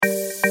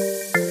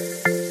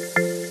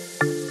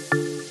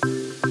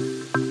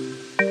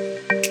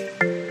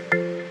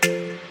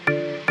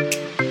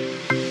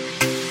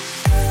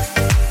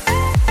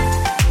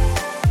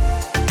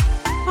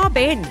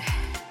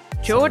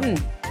Jordan.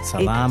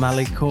 Salam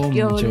alaikum,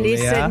 You'll Julia.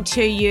 listen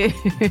to you.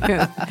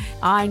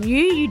 I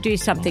knew you'd do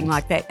something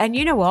like that. And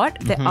you know what?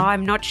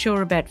 I'm not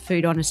sure about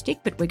food on a stick,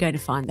 but we're going to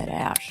find that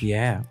out.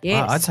 Yeah.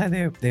 Yes. I'd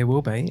say there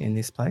will be in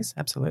this place.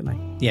 Absolutely.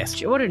 Yes.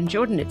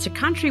 Jordan, it's a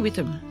country with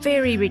a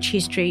very rich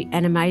history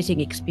and amazing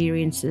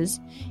experiences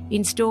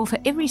in store for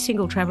every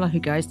single traveller who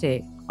goes there.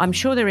 I'm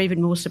sure they're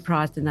even more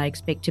surprised than they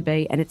expect to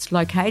be. And it's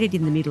located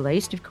in the Middle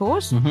East, of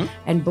course,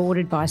 and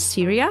bordered by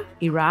Syria,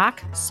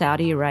 Iraq,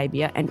 Saudi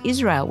Arabia and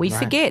Israel. We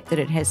forget that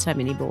it has so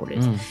many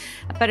borders.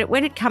 But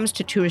when it comes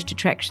to tourist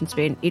attractions,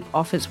 Ben, it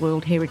offers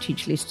World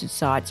Heritage listed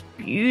sites,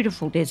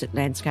 beautiful desert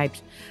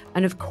landscapes,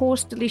 and, of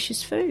course,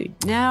 delicious food.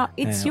 Now,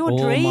 it's your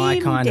all dream my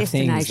kind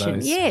destination. of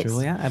things, those, yes.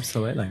 Julia.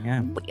 Absolutely,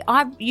 yeah.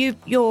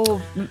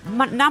 Your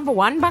number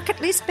one bucket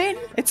list, Ben?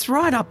 It's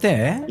right up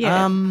there.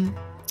 Yeah.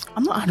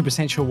 I'm not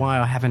 100% sure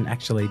why I haven't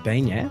actually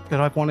been yet, but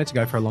I've wanted to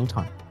go for a long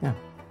time. Yeah.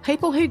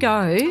 People who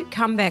go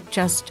come back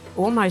just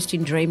almost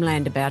in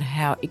dreamland about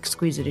how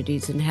exquisite it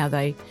is and how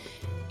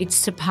it's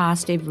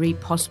surpassed every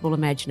possible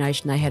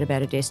imagination they had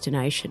about a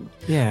destination.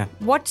 Yeah.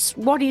 What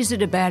is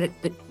it about it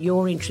that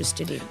you're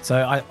interested in?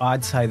 So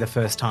I'd say the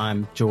first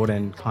time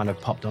Jordan kind of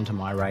popped onto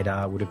my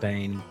radar would have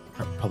been,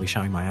 probably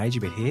showing my age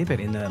a bit here, but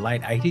in the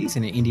late 80s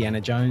in an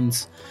Indiana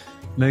Jones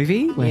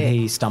movie when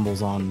he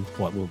stumbles on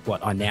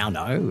what I now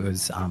know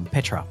as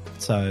Petra.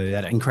 So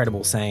that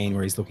incredible scene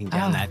where he's looking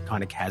down that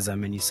kind of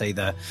chasm and you see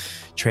the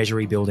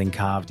treasury building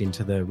carved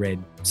into the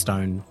red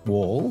stone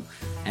wall,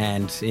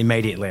 and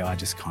immediately I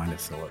just kind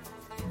of thought,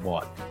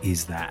 what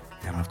is that?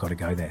 And I've got to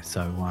go there.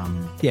 So,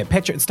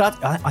 Petra.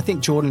 I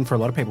think Jordan, for a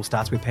lot of people,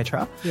 starts with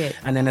Petra. Yeah.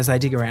 And then as they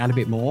dig around a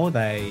bit more,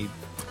 they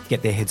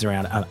get their heads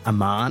around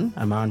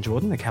Amman,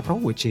 Jordan, the capital,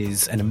 which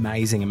is an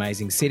amazing,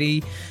 amazing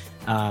city.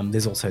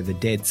 There's also the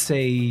Dead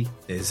Sea.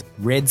 There's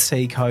Red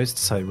Sea coast,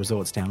 so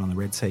resorts down on the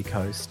Red Sea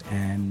coast.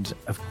 And,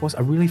 of course,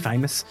 a really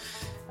famous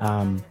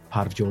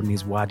part of Jordan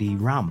is Wadi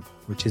Rum,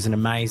 which is an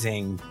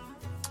amazing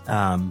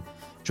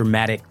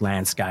dramatic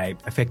landscape,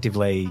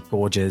 effectively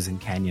gorges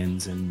and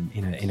canyons and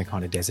in a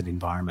kind of desert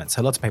environment.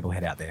 So lots of people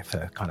head out there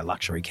for kind of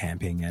luxury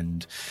camping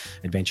and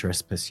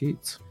adventurous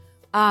pursuits.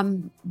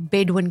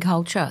 Bedouin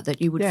culture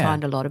that you would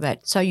find a lot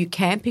about. So you're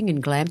camping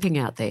and glamping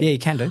out there. Yeah, you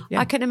can do. Yeah.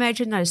 I can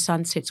imagine those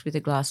sunsets with a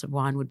glass of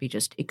wine would be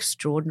just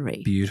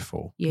extraordinary.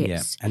 Beautiful.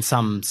 Yes. Yeah. And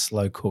some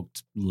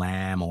slow-cooked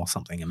lamb or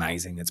something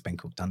amazing that's been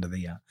cooked under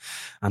the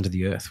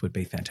earth would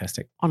be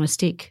fantastic. On a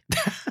stick.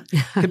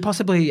 Could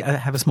possibly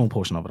have a small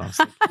portion of it,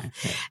 honestly.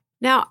 Yeah.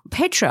 Now,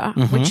 Petra,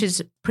 which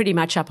is pretty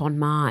much up on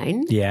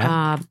mine,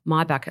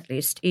 my bucket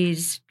list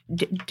is,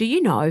 do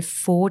you know,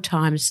 4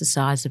 times the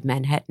size of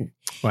Manhattan?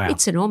 Wow.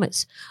 It's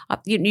enormous.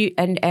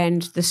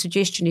 And the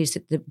suggestion is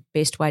that the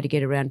best way to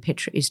get around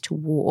Petra is to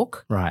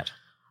walk. Right.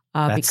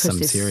 That's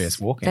some serious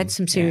walking. That's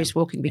some serious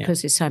walking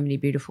because there's so many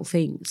beautiful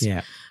things.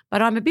 Yeah.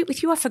 But I'm a bit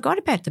with you. I forgot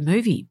about the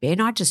movie,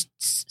 Ben. I just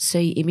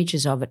see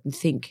images of it and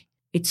think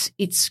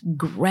its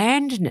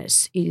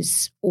grandness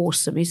is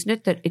awesome, isn't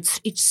it? That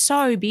it's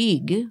so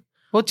big.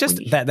 Well, just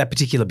that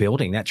particular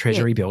building, that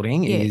treasury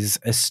building is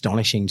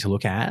astonishing to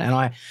look at. And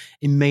I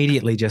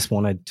immediately just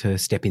wanted to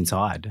step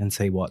inside and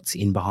see what's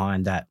in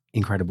behind that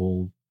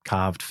incredible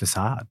carved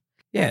facade.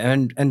 Yeah,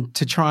 and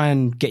to try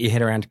and get your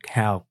head around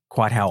how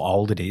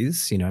old it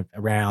is,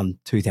 around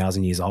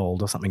 2,000 years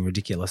old or something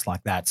ridiculous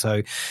like that.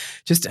 So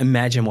just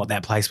imagine what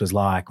that place was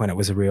like when it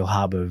was a real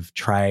hub of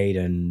trade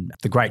and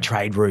the great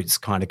trade routes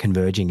kind of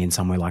converging in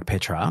somewhere like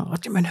Petra.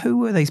 I mean, who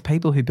were these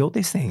people who built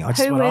this thing? I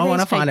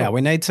want to find out.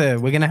 We're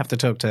going to have to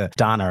talk to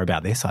Dana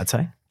about this, I'd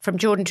say. From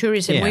Jordan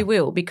Tourism, we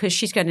will, because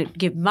she's going to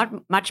give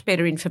much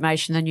better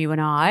information than you and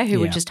I,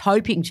 who were just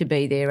hoping to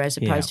be there as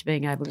opposed to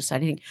being able to say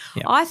anything.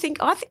 Yeah. I think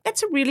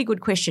that's a really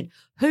good question.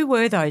 Who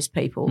were those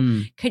people?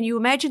 Can you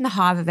imagine the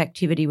hive of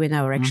activity when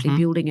they were actually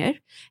building it,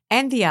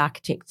 and the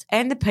architects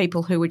and the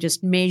people who were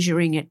just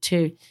measuring it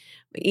to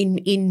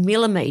in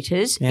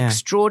millimetres?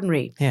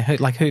 Extraordinary. Yeah,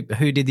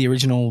 who did the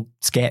original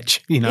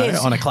sketch,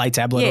 on a clay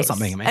tablet or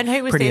something? I mean, and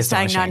who was there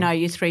saying, no,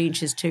 you're 3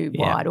 inches too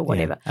wide or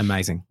whatever. Yeah,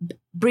 amazing.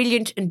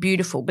 Brilliant and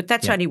beautiful, but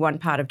that's only one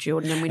part of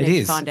Jordan, and we need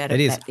to find out about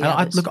the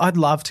others. Look, I'd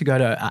love to go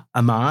to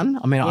Amman.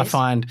 I mean, I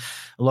find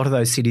a lot of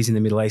those cities in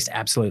the Middle East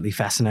absolutely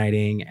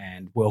fascinating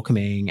and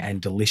welcoming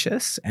and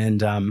delicious.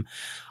 And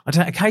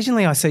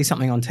occasionally I see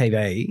something on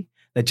TV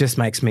that just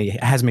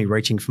has me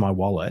reaching for my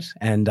wallet.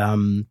 And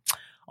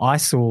I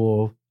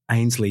saw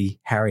Ainsley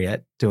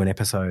Harriott do an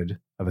episode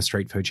of a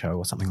street food show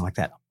or something like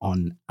that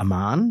on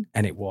Amman,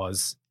 and it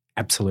was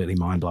absolutely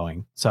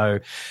mind-blowing. So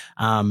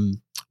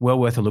well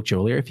worth a look,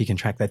 Julia, if you can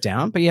track that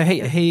down. But,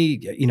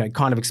 he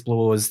kind of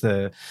explores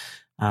the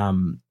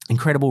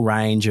incredible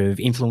range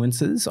of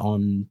influences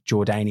on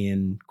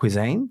Jordanian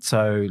cuisine.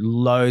 So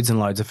loads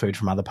and loads of food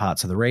from other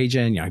parts of the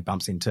region. He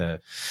bumps into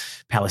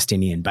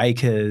Palestinian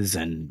bakers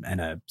and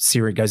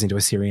goes into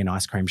a Syrian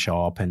ice cream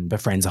shop and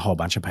befriends a whole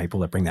bunch of people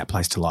that bring that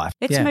place to life.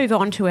 Let's move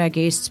on to our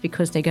guests,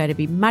 because they're going to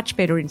be much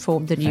better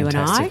informed than you and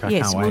I.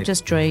 Yes, we'll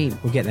just dream.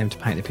 We'll get them to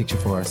paint the picture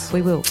for us.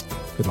 We will.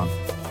 Good one.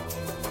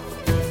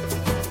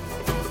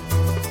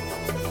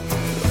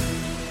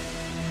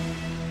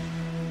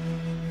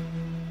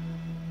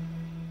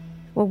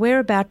 Well, we're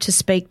about to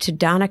speak to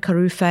Dana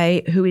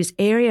Karufe, who is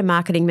Area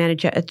Marketing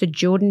Manager at the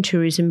Jordan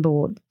Tourism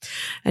Board.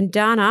 And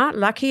Dana,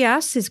 lucky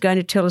us, is going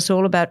to tell us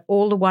all about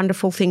all the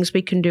wonderful things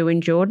we can do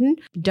in Jordan.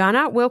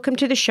 Dana, welcome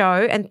to the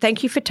show and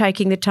thank you for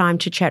taking the time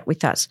to chat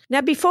with us.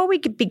 Now, before we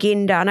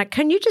begin, Dana,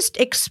 can you just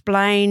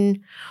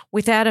explain,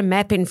 without a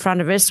map in front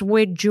of us,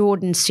 where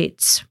Jordan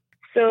sits?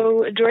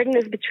 So Jordan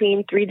is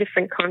between 3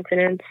 different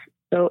continents,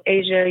 so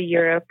Asia,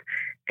 Europe,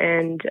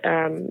 and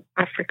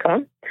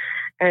Africa.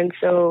 And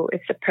so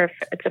it's a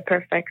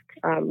perfect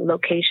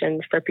location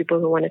for people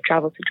who want to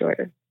travel to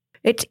Jordan.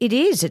 It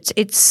is.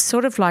 It's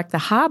sort of like the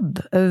hub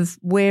of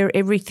where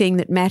everything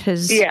that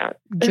matters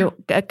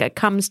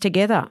comes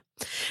together.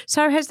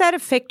 So has that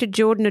affected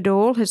Jordan at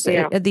all?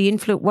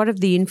 What have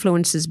the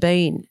influences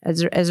been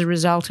as a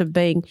result of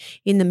being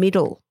in the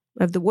middle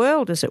of the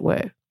world, as it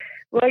were?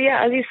 Well,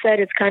 yeah, as you said,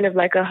 it's kind of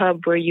like a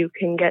hub where you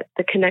can get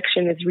the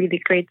connection is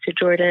really great to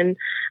Jordan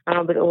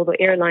with all the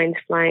airlines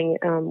flying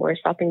or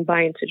stopping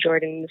by into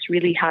Jordan. This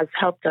really has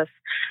helped us.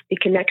 The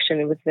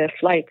connection with the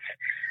flights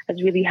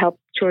has really helped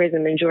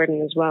tourism in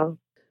Jordan as well.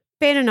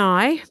 Ben and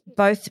I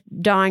both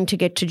dying to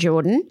get to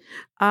Jordan,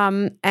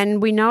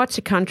 and we know it's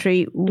a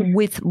country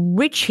with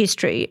rich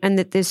history and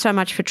that there's so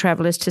much for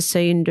travellers to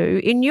see and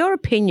do. In your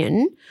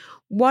opinion,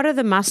 what are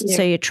the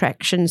must-see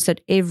attractions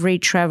that every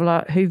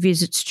traveller who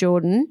visits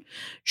Jordan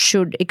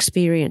should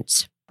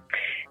experience?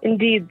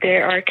 Indeed,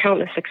 there are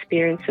countless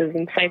experiences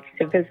and sites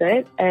to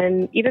visit.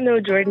 And even though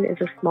Jordan is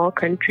a small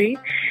country,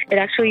 it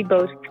actually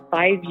boasts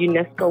 5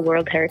 UNESCO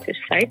World Heritage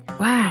Sites.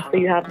 Wow. So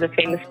you have the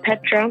famous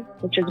Petra,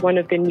 which is one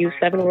of the new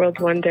 7 World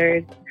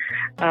Wonders,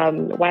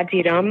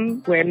 Wadi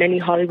Rum, where many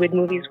Hollywood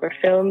movies were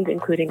filmed,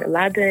 including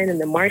Aladdin and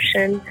The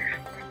Martian.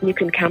 You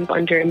can camp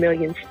under a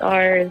million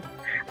stars.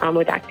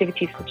 With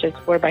activities such as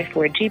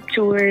 4x4 jeep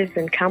tours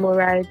and camel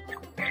rides.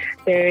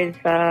 There's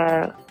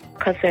Qasr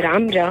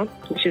Amja,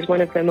 which is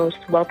one of the most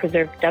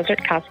well-preserved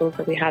desert castles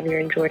that we have here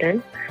in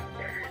Jordan.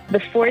 The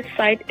 4th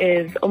site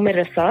is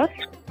Rasas,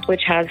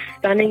 which has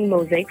stunning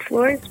mosaic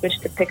floors, which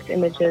depict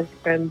images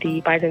from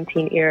the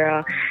Byzantine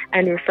era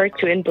and referred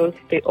to in both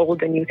the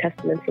Old and New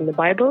Testaments in the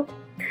Bible.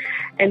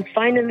 And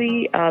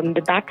finally,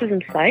 the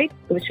baptism site,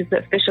 which is the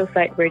official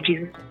site where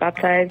Jesus was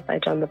baptized by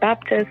John the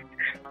Baptist.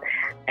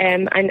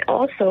 And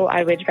also,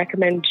 I would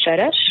recommend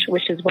Sharash,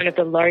 which is one of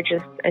the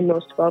largest and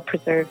most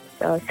well-preserved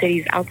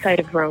cities outside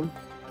of Rome.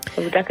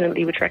 So we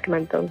definitely would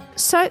recommend those.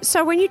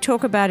 So when you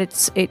talk about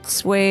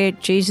it's where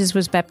Jesus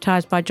was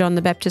baptized by John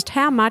the Baptist,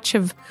 how much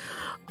of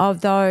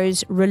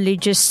those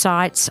religious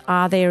sites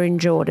are there in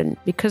Jordan?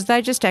 Because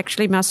they just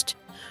actually must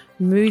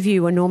move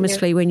you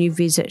enormously when you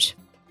visit.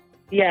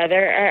 Yeah,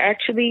 there are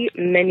actually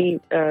many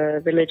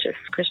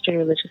Christian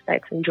religious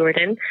sites in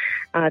Jordan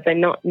that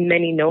not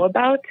many know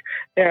about.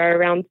 There are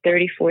around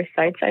 34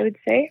 sites, I would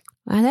say.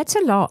 Oh, that's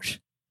a lot.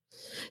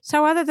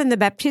 So other than the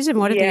baptism,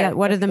 what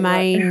are the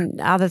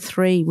main other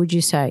 3, would you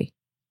say?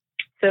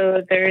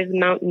 So there is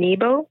Mount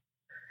Nebo.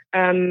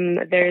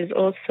 There's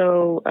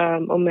also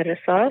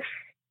Rasas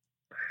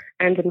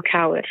and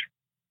Mkawar.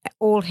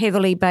 All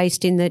heavily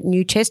based in the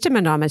New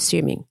Testament, I'm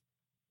assuming.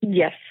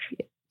 Yes.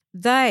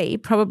 They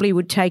probably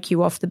would take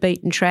you off the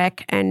beaten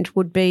track and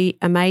would be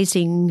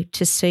amazing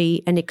to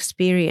see and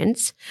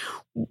experience.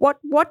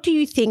 What do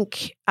you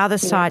think other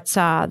sites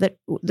are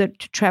that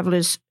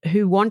travellers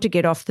who want to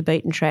get off the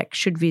beaten track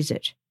should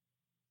visit?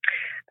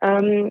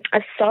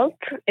 As-Salt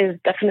is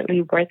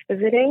definitely worth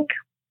visiting.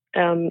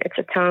 It's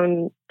a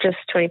town just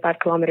 25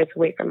 kilometers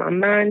away from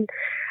Amman.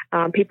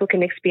 People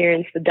can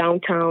experience the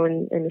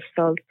downtown in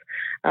As-Salt,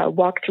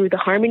 walk through the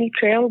Harmony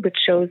Trail, which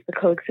shows the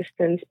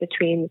coexistence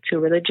between the 2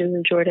 religions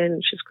in Jordan,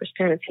 which is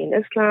Christianity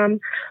and Islam,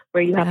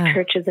 where you have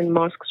churches and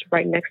mosques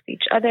right next to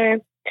each other.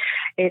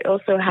 It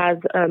also has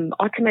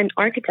Ottoman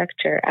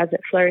architecture as it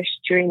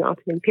flourished during the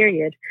Ottoman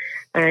period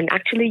and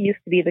actually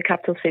used to be the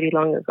capital city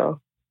long ago.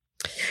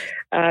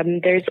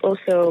 There's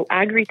also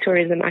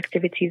agri-tourism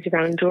activities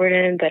around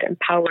Jordan that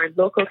empower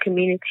local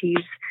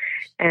communities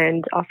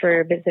and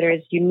offer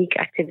visitors unique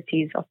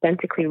activities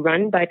authentically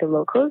run by the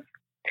locals.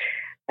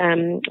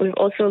 We've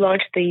also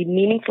launched the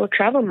Meaningful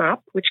Travel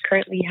Map, which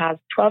currently has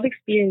 12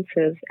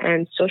 experiences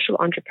and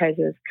social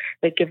enterprises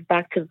that give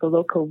back to the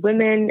local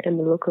women and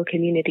the local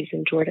communities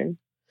in Jordan.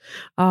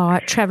 Oh,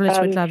 travellers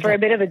would love that. For a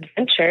bit of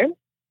adventure.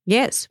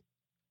 Yes.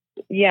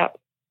 Yeah.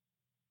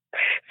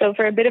 So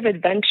for a bit of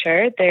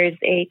adventure, there's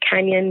a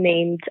canyon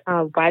named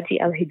Wadi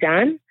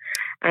al-Hidan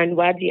and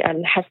Wadi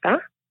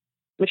al-Hassa,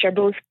 which are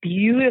both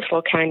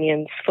beautiful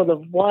canyons full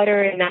of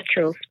water and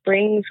natural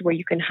springs where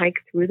you can hike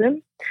through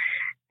them.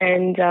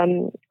 And,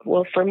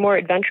 for more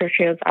adventure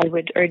trails, I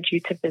would urge you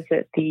to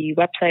visit the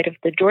website of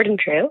the Jordan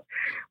Trail,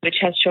 which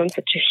has shown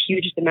such a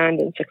huge demand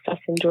and success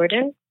in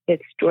Jordan.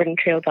 It's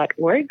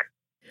jordantrail.org.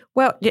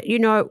 Well,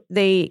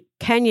 the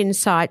canyon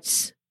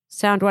sites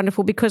sound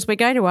wonderful, because we're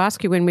going to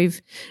ask you when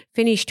we've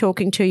finished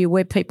talking to you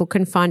where people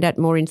can find out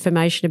more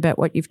information about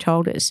what you've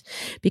told us.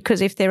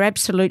 Because if they're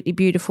absolutely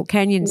beautiful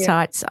canyon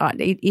sites,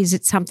 is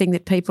it something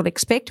that people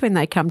expect when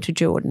they come to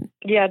Jordan?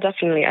 Yeah,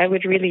 definitely. I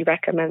would really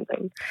recommend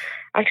them.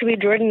 Actually,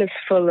 Jordan is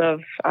full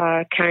of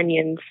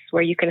canyons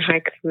where you can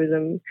hike through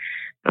them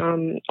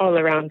all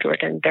around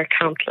Jordan. They're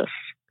countless.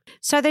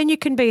 So then you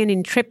can be an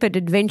intrepid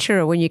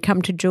adventurer when you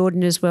come to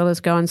Jordan, as well as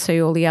go and see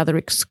all the other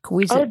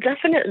exquisite... Oh,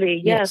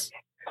 definitely, yes.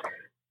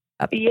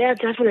 Yeah,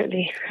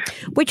 definitely.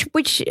 Which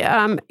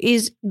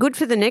is good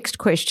for the next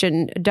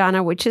question,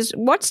 Dana, which is,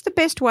 what's the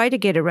best way to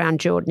get around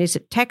Jordan? Is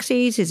it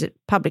taxis? Is it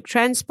public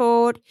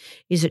transport?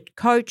 Is it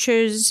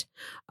coaches?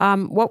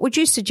 What would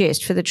you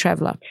suggest for the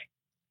traveller?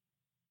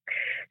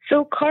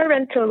 So car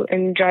rental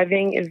and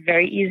driving is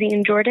very easy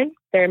in Jordan.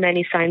 There are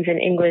many signs in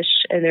English,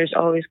 and there's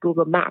always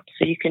Google Maps,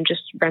 so you can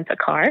just rent a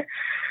car.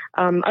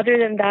 Other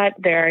than that,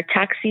 there are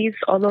taxis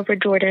all over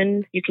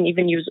Jordan. You can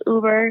even use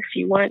Uber if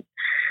you want.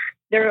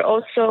 There are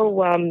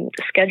also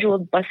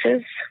scheduled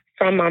buses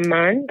from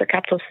Amman, the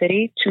capital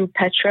city, to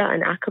Petra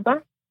and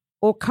Aqaba.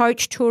 Or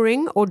coach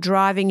touring or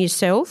driving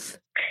yourself?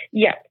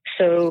 Yeah,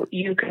 so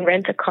you can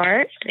rent a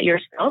car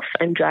yourself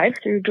and drive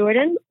through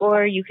Jordan,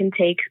 or you can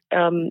take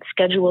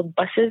scheduled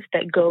buses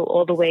that go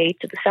all the way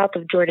to the south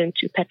of Jordan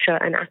to Petra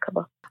and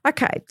Aqaba.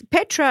 Okay,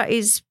 Petra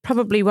is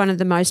probably one of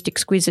the most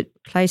exquisite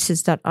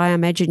places that I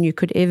imagine you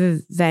could ever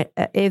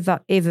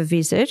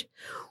visit.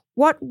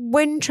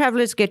 When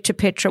travellers get to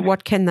Petra,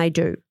 what can they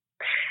do?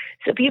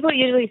 So people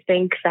usually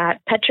think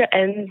that Petra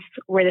ends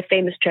where the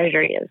famous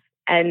treasury is.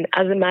 And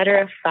as a matter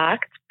of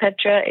fact,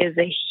 Petra is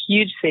a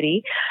huge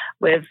city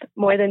with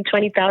more than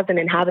 20,000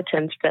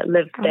 inhabitants that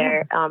lived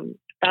there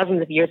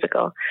thousands of years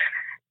ago.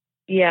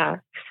 Yeah,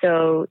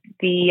 so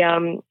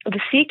the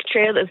Sikh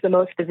Trail is the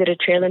most visited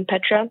trail in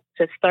Petra.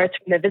 So it starts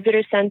from the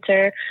visitor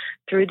center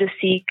through the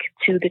Sikh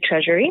to the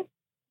treasury.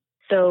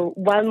 So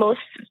while most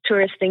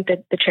tourists think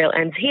that the trail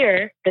ends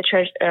here,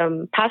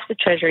 past the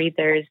treasury,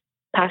 there's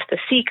past the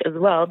Sikh as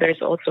well.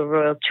 There's also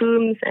royal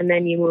tombs, and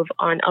then you move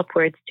on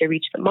upwards to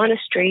reach the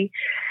monastery,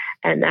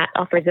 and that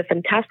offers a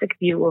fantastic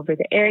view over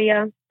the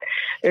area.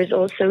 There's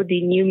also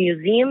the new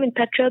museum in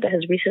Petra that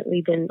has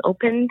recently been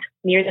opened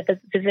near the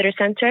visitor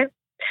center.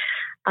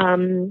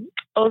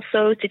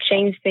 Also, to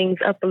change things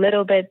up a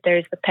little bit,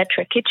 there's the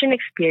Petra Kitchen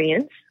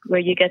experience, where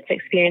you get to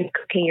experience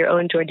cooking your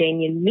own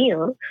Jordanian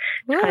meal.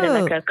 It's kind of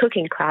like a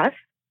cooking class.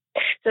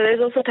 So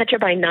there's also Petra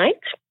by Night,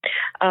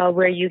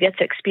 where you get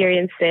to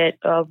experience it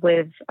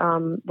with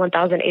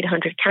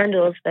 1,800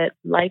 candles that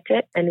light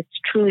it, and it's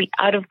truly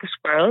out of this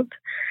world.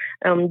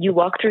 You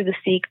walk through the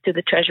Sikh to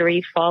the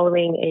treasury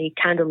following a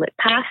candlelit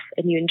path,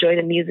 and you enjoy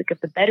the music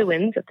of the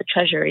Bedouins at the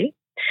treasury.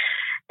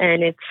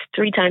 And it's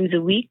 3 times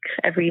a week,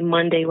 every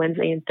Monday,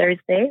 Wednesday, and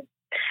Thursday.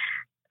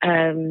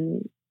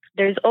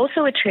 There's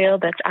also a trail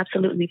that's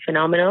absolutely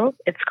phenomenal.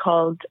 It's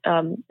called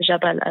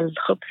Jabal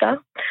al-Khubza.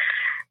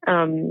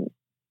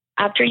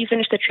 After you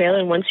finish the trail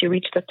and once you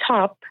reach the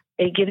top,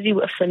 it gives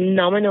you a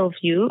phenomenal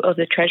view of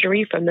the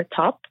treasury from the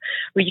top,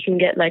 where you can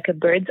get like a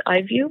bird's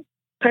eye view.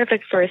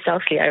 Perfect for a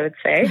selfie, I would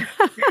say.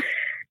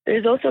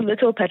 There's also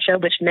Little Petra,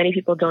 which many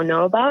people don't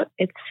know about.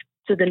 It's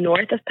to the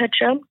north of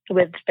Petra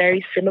with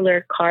very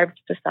similar carved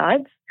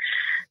facades.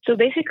 So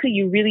basically,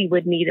 you really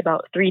would need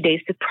about 3 days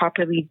to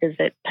properly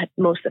visit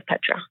most of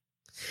Petra.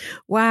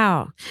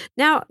 Wow.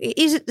 Now,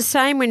 is it the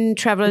same when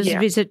travellers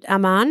visit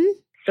Amman?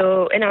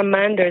 So in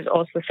Amman, there's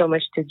also so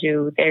much to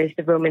do. There's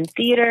the Roman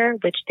theater,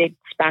 which dates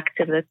back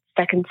to the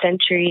 2nd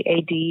century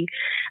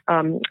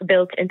AD,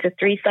 built into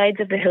 3 sides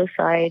of the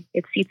hillside.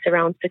 It seats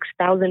around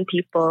 6,000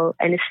 people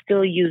and is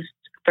still used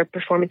for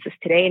performances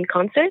today in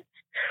concerts.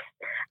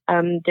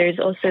 There's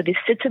also the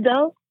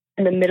Citadel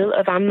in the middle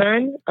of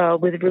Amman,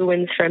 with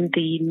ruins from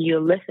the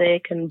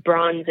Neolithic and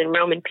Bronze and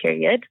Roman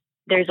period.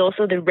 There's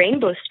also the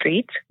Rainbow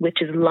Street,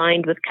 which is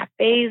lined with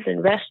cafes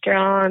and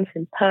restaurants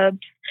and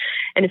pubs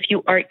and a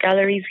few art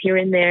galleries here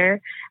and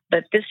there.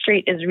 But this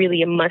street is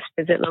really a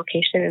must-visit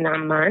location in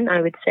Amman,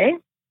 I would say.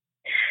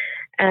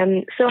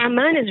 So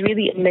Amman is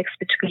really a mix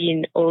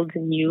between old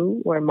and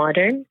new, or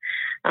modern,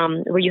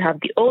 where you have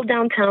the old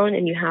downtown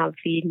and you have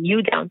the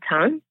new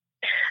downtown.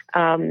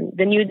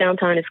 The new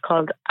downtown is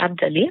called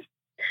Abdali.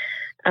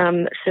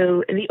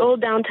 So the old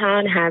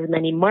downtown has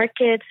many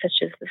markets,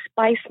 such as the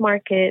spice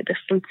market, the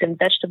fruits and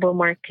vegetable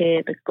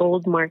market, the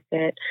gold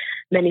market,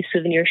 many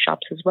souvenir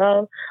shops as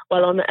well.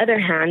 While on the other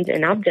hand,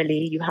 in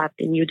Abdali, you have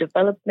the new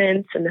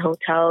developments and the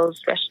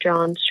hotels,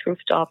 restaurants,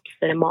 rooftops,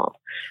 and a mall.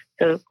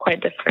 So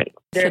quite different.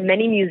 There are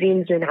many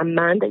museums in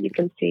Amman that you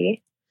can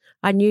see.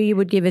 I knew you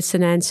would give us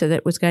an answer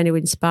that was going to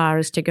inspire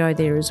us to go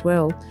there as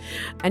well.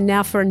 And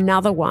now for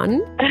another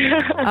one,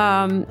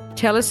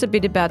 tell us a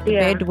bit about the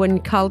Bedouin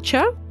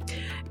culture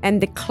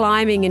and the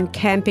climbing and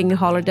camping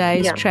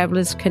holidays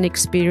travellers can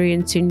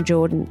experience in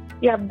Jordan.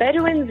 Yeah,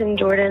 Bedouins in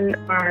Jordan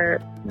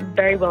are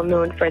very well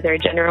known for their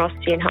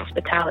generosity and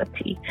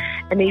hospitality,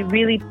 and they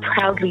really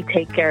proudly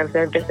take care of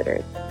their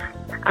visitors.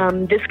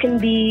 This can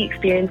be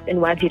experienced in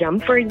Wadi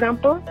Rum, for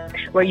example,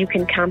 where you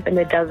can camp in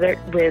the desert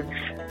with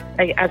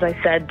like, as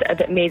I said,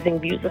 the amazing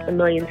views of the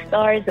million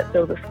stars that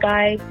fill the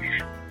sky.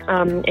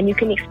 And you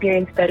can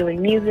experience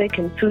Bedouin music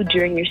and food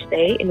during your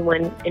stay in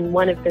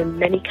one of the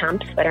many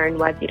camps that are in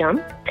Wadi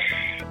Rum.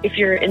 If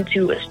you're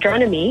into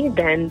astronomy,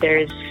 then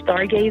there's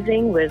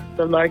stargazing with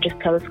the largest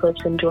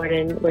telescopes in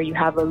Jordan, where you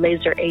have a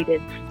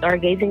laser-aided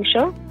skygazing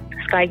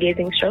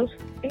shows.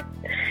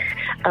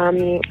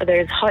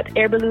 There's hot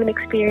air balloon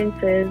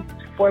experiences,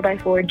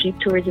 4x4 jeep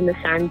tours in the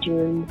sand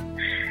dunes.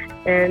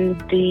 And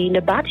the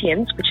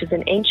Nabateans, which is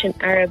an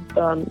ancient Arab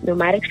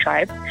nomadic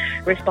tribe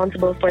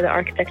responsible for the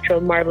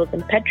architectural marvels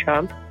in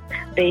Petra,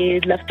 they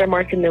left their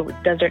mark in the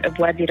desert of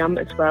Wadi Rum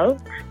as well.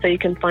 So you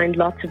can find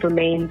lots of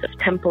remains of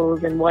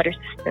temples and water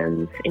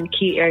systems in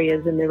key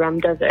areas in the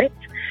Rum Desert,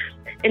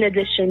 in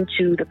addition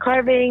to the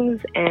carvings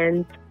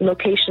and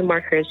location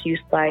markers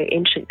used by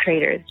ancient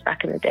traders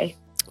back in the day.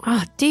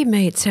 Oh, dear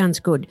me, it sounds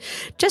good.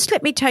 Just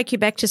let me take you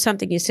back to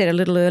something you said a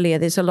little earlier.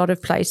 There's a lot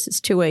of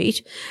places to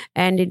eat,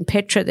 and in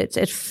Petra,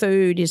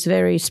 food is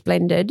very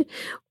splendid.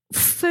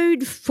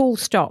 Food, full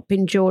stop,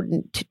 in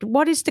Jordan.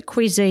 What is the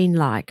cuisine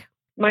like?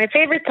 My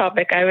favorite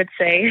topic, I would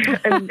say,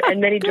 and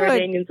many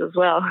Jordanians as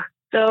well.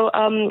 So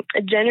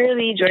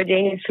generally,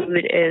 Jordanian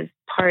food is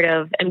part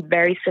of and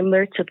very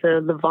similar to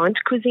the Levant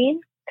cuisine,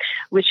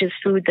 which is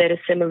food that is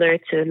similar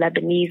to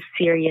Lebanese,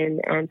 Syrian,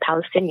 and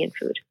Palestinian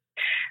food.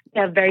 We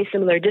have very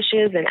similar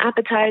dishes and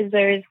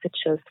appetizers such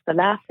as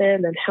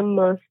falafel and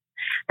hummus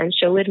and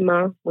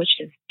shawarma, which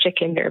is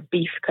chicken or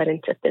beef cut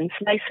into thin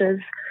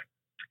slices.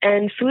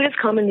 And food is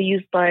commonly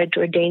used by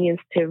Jordanians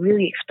to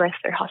really express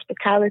their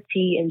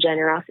hospitality and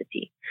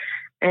generosity.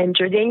 And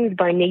Jordanians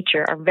by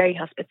nature are very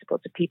hospitable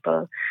to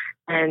people,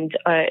 and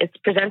it's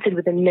presented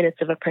within minutes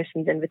of a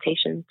person's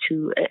invitation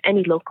to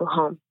any local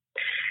home.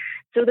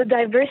 So the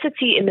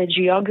diversity in the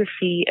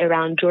geography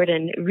around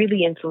Jordan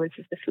really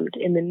influences the food.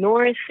 In the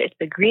north, it's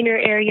a greener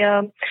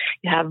area.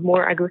 You have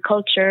more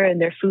agriculture,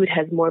 and their food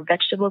has more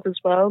vegetables as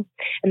well.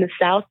 In the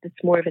south,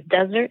 it's more of a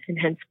desert and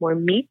hence more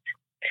meat.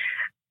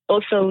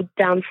 Also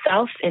down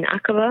south in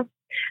Aqaba,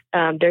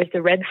 there's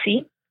the Red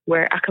Sea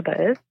where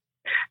Aqaba is.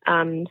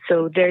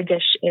 So their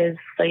dish is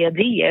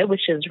sayadiyya,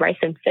 which is rice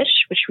and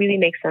fish, which really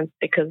makes sense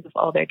because of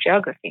all their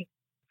geography.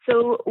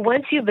 So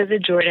once you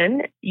visit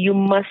Jordan, you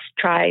must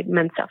try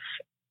mensaf.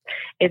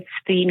 It's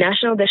the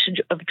national dish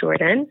of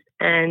Jordan,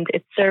 and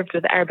it's served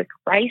with Arabic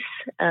rice,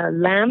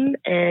 lamb,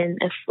 and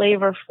a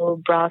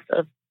flavorful broth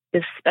of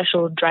this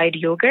special dried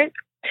yogurt.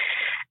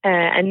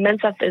 And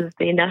mensaf is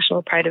the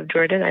national pride of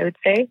Jordan, I would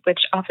say, which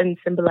often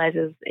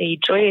symbolizes a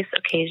joyous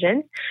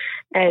occasion.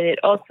 And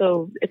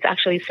it's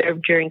actually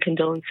served during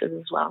condolences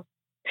as well.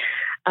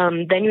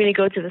 Then when you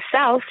go to the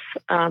south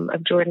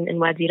of Jordan in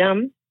Wadi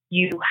Rum,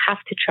 you have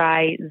to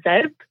try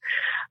zarb.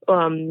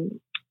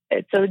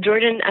 So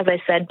Jordan, as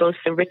I said,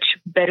 boasts a rich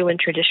Bedouin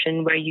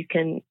tradition where you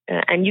can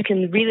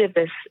relive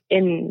this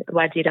in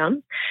Wadi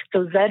Rum.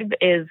 So zarb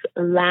is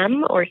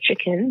lamb or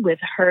chicken with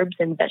herbs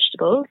and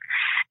vegetables,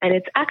 and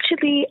it's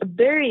actually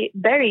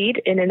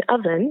buried in an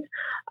oven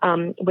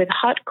with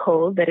hot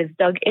coal that is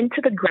dug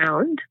into the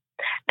ground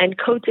and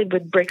coated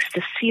with bricks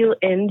to seal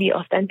in the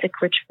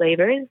authentic rich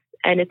flavors,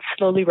 and it's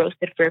slowly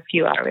roasted for a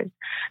few hours.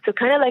 So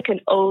kind of like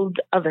an old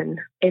oven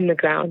in the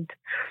ground.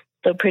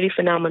 So pretty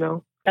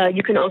phenomenal.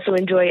 You can also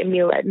enjoy a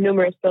meal at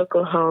numerous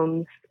local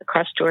homes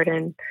across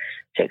Jordan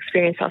to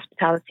experience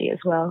hospitality as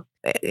well.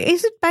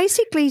 Is it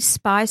basically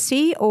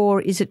spicy,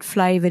 or is it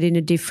flavored in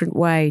a different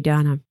way,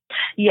 Dana?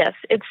 Yes,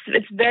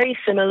 it's very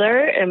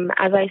similar.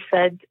 As I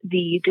said,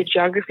 the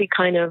geography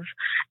kind of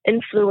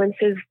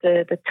influences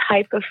the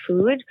type of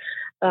food.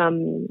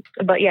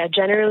 But yeah,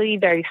 generally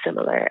very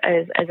similar.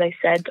 As I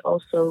said,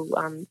 also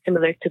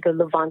similar to the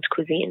Levant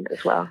cuisine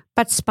as well.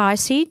 But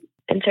spicy?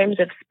 In terms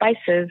of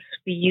spices,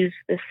 we use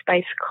this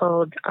spice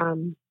called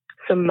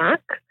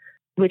sumac,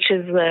 which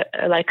is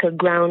like a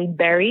ground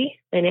berry,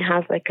 and it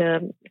has like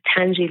a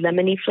tangy,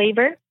 lemony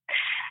flavor.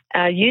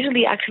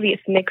 Usually, actually,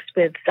 it's mixed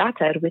with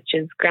za'atar, which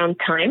is ground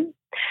thyme,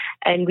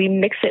 and we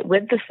mix it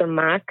with the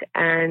sumac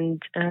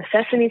and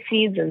sesame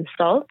seeds and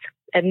salt.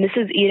 And this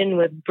is eaten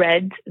with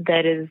bread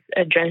that is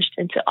drenched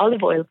into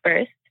olive oil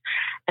first,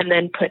 and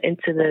then put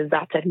into the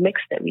za'atar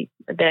mix that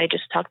I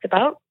just talked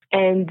about.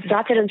 And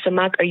za'atar and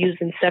sumac are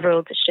used in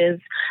several dishes,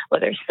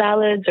 whether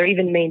salads or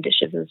even main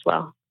dishes as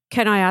well.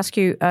 Can I ask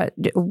you,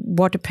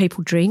 what do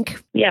people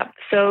drink? Yeah,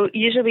 so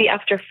usually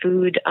after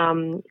food,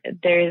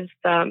 Jordanians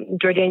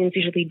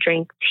usually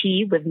drink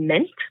tea with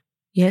mint.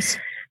 Yes.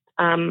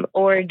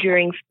 Or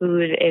during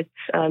food, it's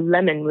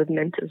lemon with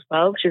mint as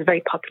well, which is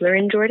very popular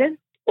in Jordan,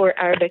 or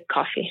Arabic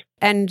coffee.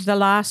 And the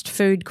last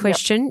food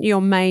question, your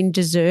main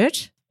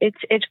dessert?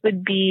 It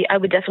would be, I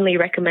would definitely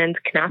recommend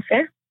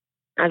knafe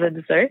as a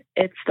dessert.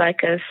 It's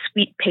like a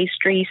sweet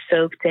pastry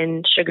soaked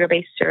in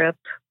sugar-based syrup,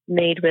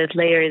 made with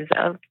layers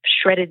of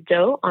shredded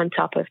dough on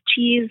top of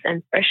cheese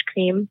and fresh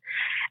cream,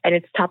 and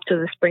it's topped with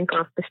a sprinkle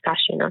of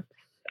pistachio nuts.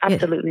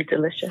 Absolutely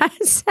delicious.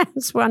 That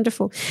sounds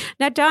wonderful.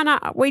 Now, Dana,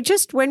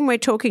 when we're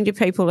talking to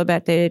people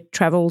about their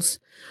travels,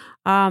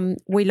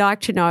 we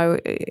like to know,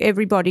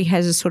 everybody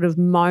has a sort of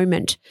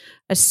moment,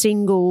 a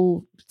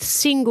single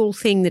single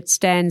thing that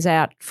stands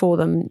out for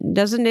them?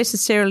 Doesn't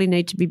necessarily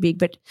need to be big,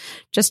 but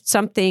just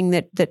something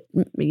that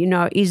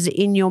is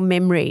in your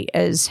memory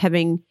as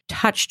having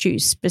touched you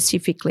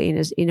specifically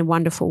in a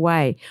wonderful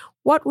way.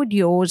 What would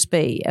yours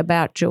be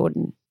about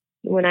Jordan?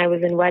 When I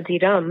was in Wadi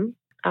Rum,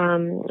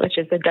 which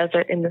is the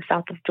desert in the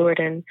south of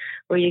Jordan,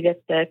 where you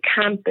get to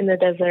camp in the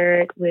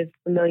desert with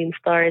a million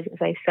stars, as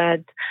I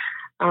said.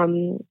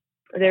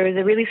 There was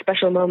a really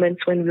special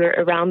moment when we were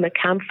around the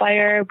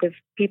campfire with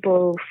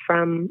people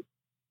from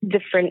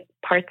different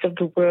parts of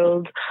the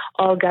world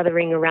all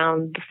gathering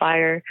around the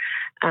fire,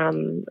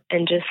 and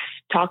just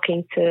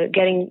getting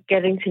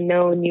to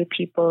know new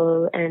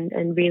people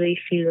and really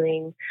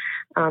feeling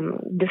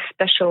this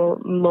special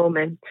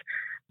moment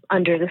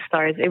under the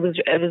stars. It was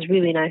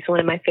really nice. One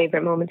of my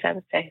favorite moments, I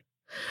would say.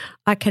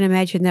 I can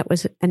imagine that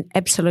was an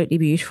absolutely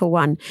beautiful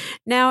one.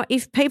 Now,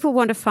 if people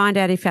want to find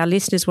out, if our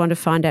listeners want to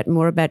find out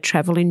more about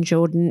travel in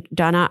Jordan,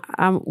 Dana,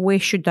 where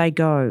should they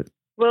go?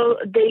 Well,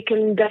 they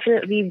can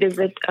definitely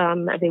visit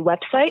the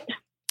website,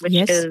 which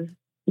is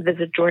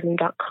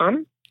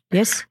visitjordan.com.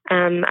 Yes.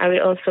 I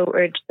would also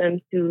urge them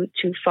to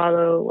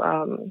follow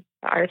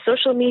our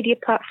social media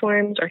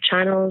platforms or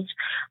channels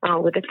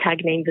with the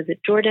tag name Visit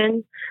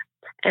Jordan.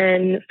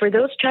 And for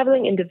those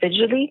traveling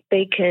individually,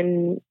 they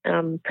can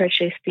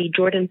purchase the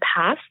Jordan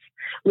Pass,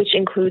 which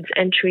includes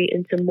entry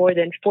into more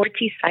than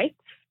 40 sites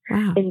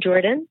in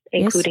Jordan,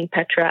 including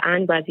Petra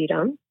and Wadi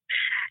Rum.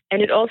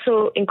 And it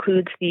also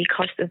includes the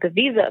cost of the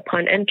visa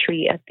upon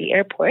entry at the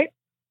airport,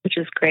 which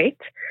is great.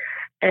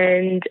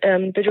 And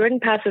the Jordan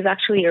Pass is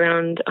actually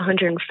around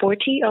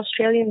 140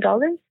 Australian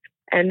dollars.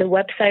 And the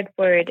website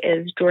for it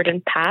is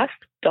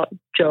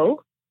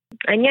jordanpass.jo.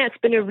 And it's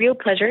been a real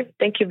pleasure.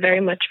 Thank you very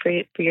much for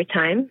your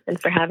time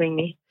and for having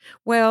me.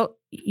 Well,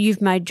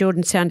 you've made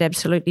Jordan sound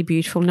absolutely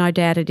beautiful. No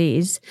doubt it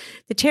is.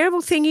 The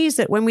terrible thing is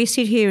that when we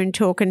sit here and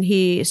talk and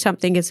hear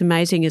something as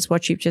amazing as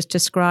what you've just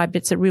described,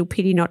 it's a real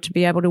pity not to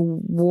be able to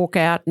walk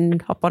out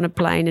and hop on a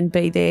plane and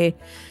be there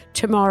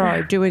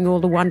tomorrow doing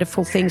all the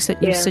wonderful things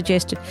that you've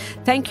suggested.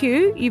 Thank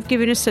you. You've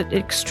given us an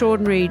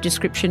extraordinary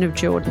description of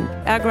Jordan.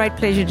 Our great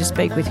pleasure to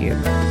speak with you.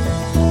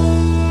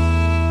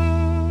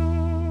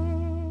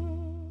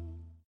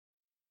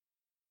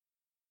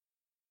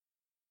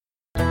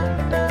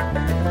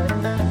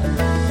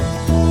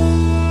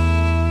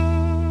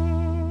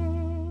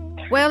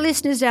 Well,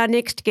 listeners, our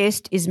next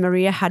guest is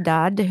Maria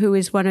Haddad, who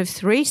is one of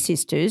three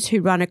sisters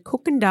who run a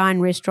cook and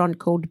dine restaurant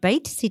called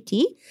Beit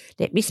City,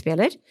 let me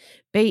spell it,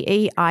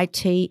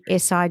 Beitssitti,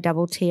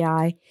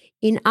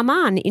 in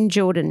Amman in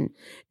Jordan.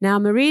 Now,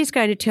 Maria is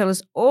going to tell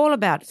us all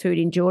about food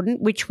in Jordan,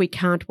 which we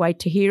can't wait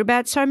to hear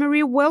about. So,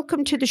 Maria,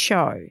 welcome to the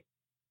show.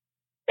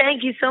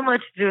 Thank you so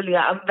much, Julia.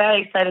 I'm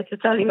very excited to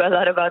tell you a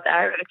lot about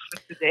Arabic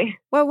food today.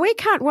 Well, we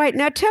can't wait.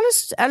 Now, tell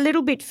us a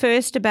little bit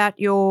first about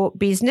your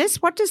business.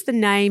 What does the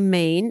name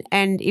mean?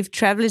 And if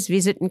travellers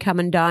visit and come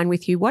and dine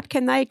with you, what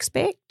can they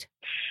expect?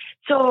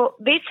 So,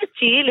 Beit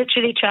City,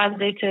 literally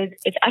translated,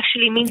 it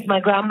actually means my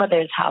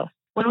grandmother's house.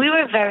 When we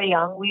were very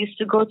young, we used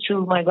to go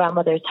to my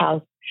grandmother's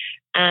house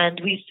and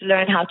we used to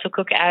learn how to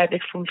cook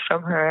Arabic food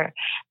from her.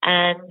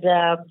 And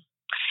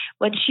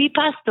when she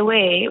passed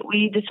away,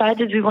 we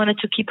decided we wanted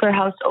to keep her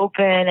house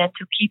open and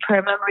to keep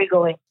her memory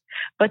going.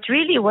 But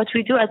really what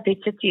we do at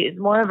Beit City is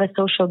more of a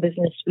social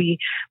business. We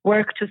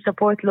work to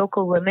support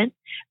local women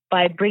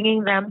by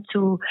bringing them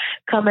to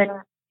come and,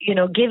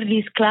 give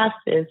these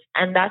classes.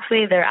 And that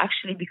way they're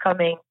actually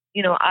becoming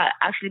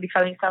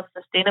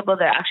self-sustainable.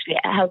 They're actually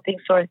helping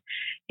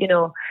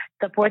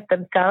support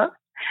themselves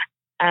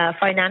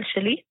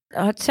financially.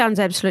 Oh, it sounds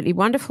absolutely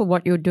wonderful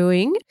what you're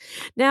doing.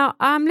 Now,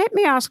 let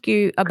me ask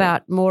you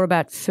more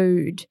about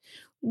food.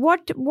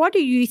 What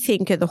do you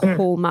think are the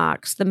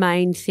hallmarks, the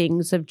main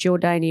things of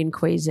Jordanian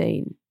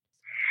cuisine?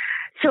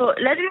 So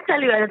let me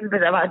tell you a little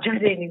bit about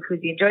Jordanian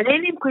cuisine.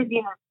 Jordanian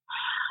cuisine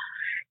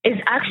is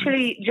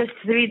actually just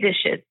 3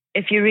 dishes,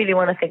 if you really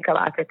want to think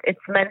about it. It's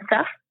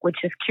mensaf,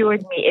 which is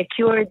cured meat.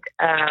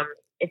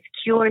 It's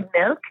cured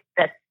milk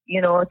that's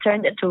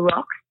turned into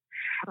rocks.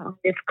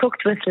 It's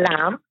cooked with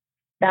lamb.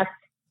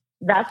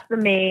 That's the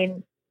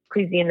main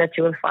cuisine that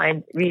you will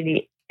find,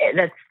 really,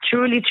 that's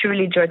truly,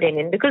 truly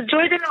Jordanian. Because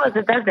Jordan was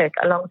a desert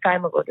a long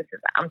time ago.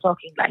 I'm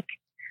talking like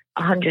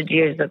 100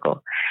 years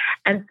ago.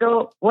 And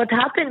so what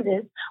happened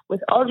is,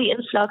 with all the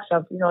influx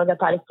of, the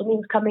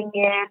Palestinians coming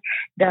in,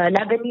 the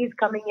Lebanese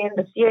coming in,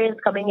 the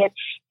Syrians coming in,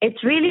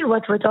 it's really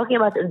what we're talking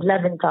about is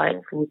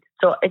Levantine food.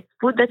 So it's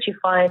food that you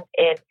find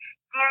in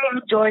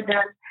Syria,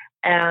 Jordan,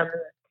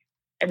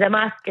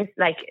 Damascus,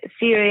 like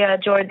Syria,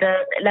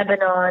 Jordan,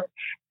 Lebanon,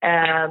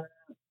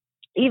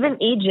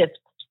 even Egypt.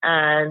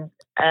 And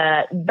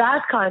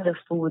that kind of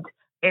food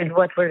is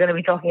what we're going to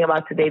be talking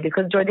about today,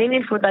 because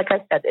Jordanian food, like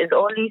I said, is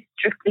only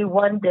strictly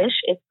one dish.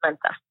 It's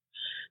mensaf.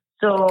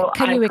 So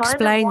can you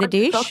explain the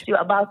dish? Talk to you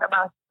about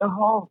the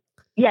whole.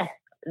 Yes,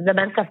 the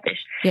mensaf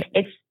dish. Yeah.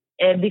 It's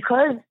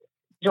because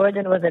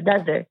Jordan was a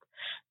desert.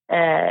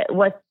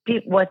 What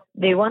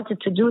they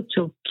wanted to do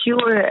to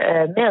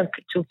cure milk,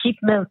 to keep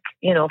milk,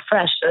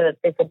 fresh, so that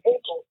they could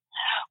drink it,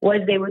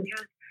 was they would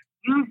use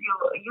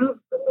use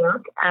the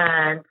milk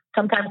and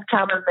sometimes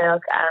camel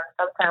milk and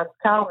sometimes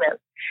cow milk,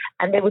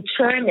 and they would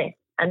churn it.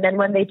 And then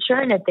when they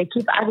churn it, they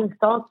keep adding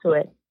salt to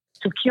it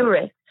to cure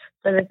it,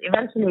 so that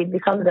eventually it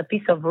becomes a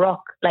piece of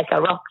rock, like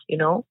a rock,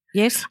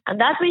 Yes. And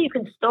that way you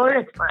can store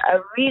it for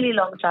a really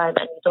long time,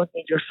 and you don't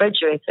need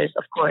refrigerators,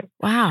 of course.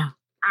 Wow.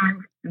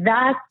 And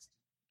that,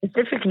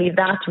 specifically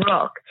that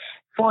rock,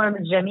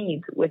 forms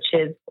jamid, which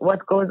is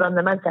what goes on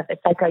the mansaf.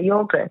 It's like a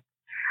yogurt.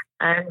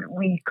 And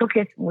we cook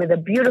it with a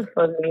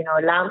beautiful,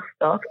 lamb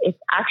stock. It's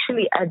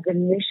actually a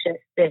delicious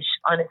dish,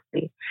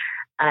 honestly.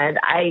 And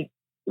I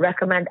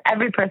recommend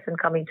every person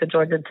coming to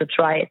Jordan to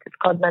try it. It's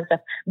called mansaf.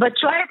 But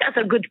try it at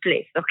a good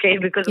place, okay?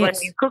 Because when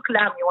you cook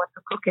lamb, you want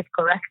to cook it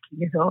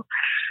correctly,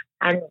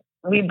 And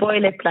we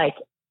boil it like,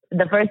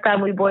 the first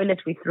time we boil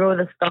it, we throw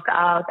the stock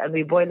out and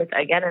we boil it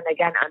again and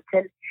again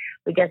until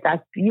we get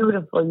that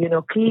beautiful,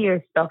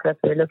 clear stock that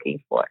we're looking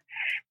for.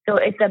 So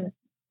it's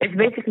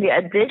basically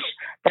a dish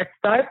that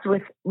starts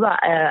with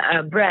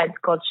a bread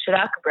called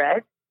shrak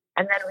bread,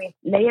 and then we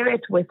layer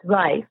it with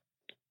rice.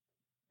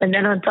 And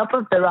then on top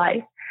of the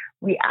rice,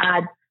 we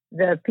add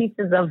the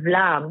pieces of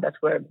lamb that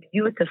were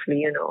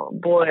beautifully,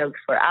 boiled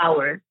for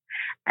hours.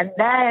 And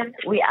then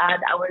we add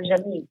our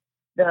jamid,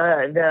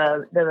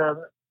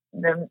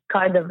 the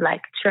kind of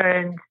like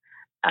churned,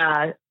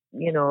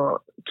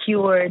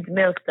 cured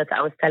milk that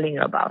I was telling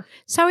you about.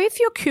 So if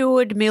your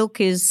cured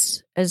milk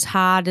is as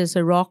hard as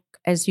a rock,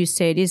 as you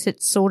said, is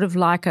it sort of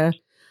like a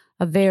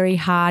very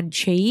hard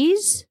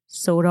cheese,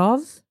 sort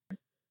of?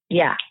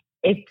 Yeah,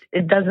 it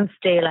doesn't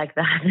stay like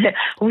that.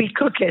 We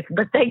cook it.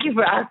 But thank you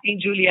for asking,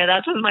 Julia.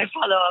 That was my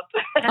follow-up.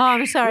 Oh,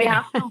 I'm sorry. We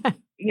have to,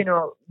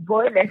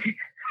 boil it.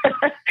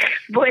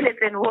 Boil it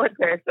in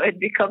water so it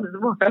becomes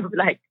more of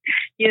like,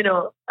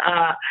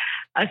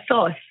 a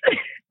sauce.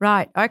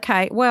 Right.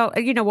 Okay. Well,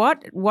 you know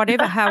what?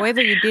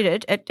 However you did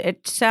it,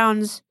 it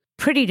sounds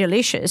pretty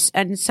delicious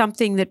and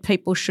something that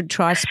people should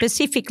try,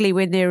 specifically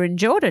when they're in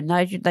Jordan.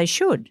 They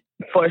should.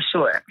 For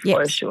sure. Yes.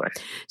 For sure.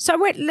 So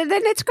then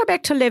let's go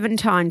back to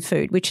Levantine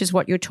food, which is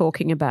what you're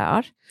talking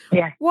about.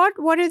 Yeah. What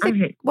are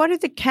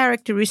the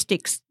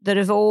characteristics that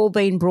have all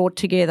been brought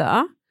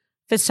together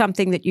for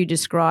something that you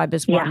describe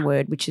as one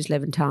word, which is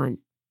Levantine?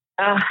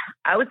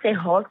 I would say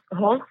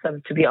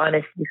wholesome, to be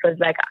honest, because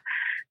like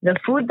the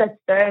food that's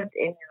served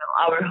in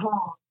our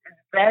home is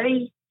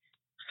very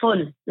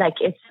full. Like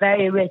it's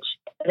very rich.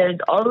 There's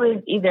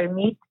always either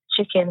meat,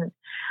 chicken,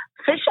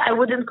 fish. I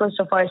wouldn't go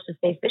so far as to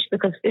say fish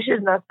because fish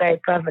is not very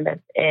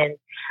prevalent in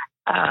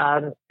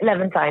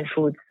Levantine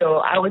food. So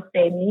I would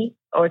say meat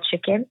or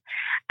chicken,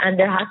 and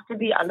there has to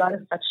be a lot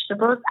of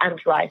vegetables and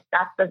rice.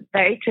 That's a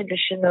very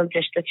traditional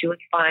dish that you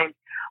would find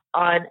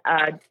on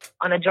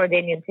a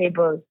Jordanian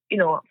table,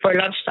 for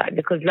lunchtime,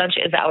 because lunch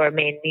is our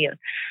main meal.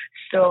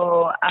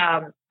 So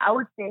I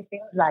would say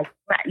things like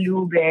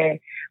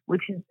ma'loube,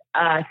 which is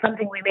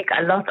something we make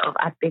a lot of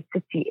at Beit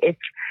City.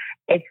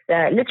 It's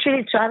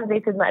literally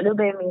translated,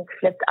 ma'loube means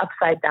flipped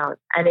upside down,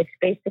 and it's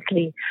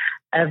basically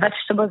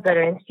vegetables that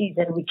are in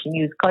season. We can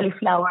use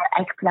cauliflower,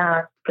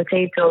 eggplant,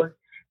 potatoes,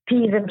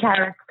 peas and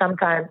carrots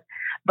sometimes.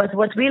 But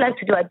what we like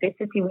to do at Beit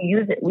City,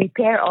 we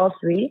pair all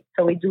three.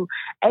 So we do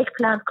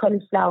eggplant,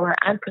 cauliflower,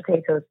 and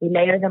potatoes. We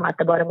layer them at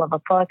the bottom of a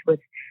pot with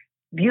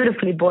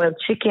beautifully boiled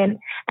chicken,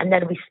 and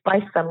then we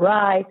spice some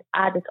rice,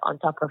 add it on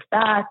top of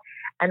that,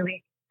 and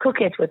we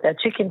cook it with a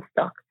chicken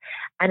stock.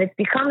 And it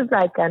becomes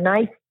like a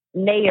nice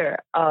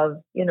layer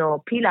of,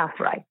 pilaf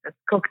rice that's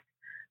cooked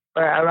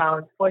for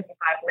around 45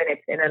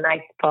 minutes in a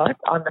nice pot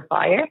on the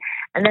fire.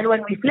 And then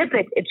when we flip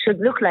it, it should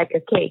look like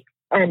a cake.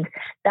 And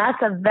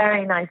that's a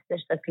very nice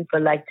dish that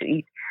people like to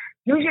eat.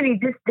 Usually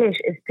this dish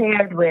is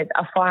paired with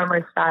a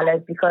farmer's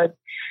salad because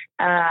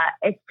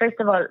first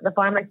of all, the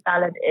farmer's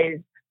salad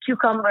is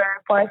cucumber,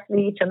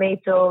 parsley,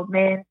 tomato,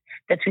 mint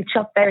that we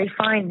chop very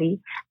finely,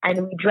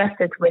 and we dress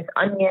it with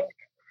onion,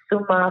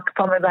 sumac,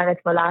 pomegranate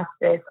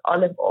molasses,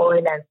 olive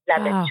oil, and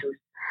lemon juice.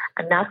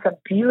 And that's a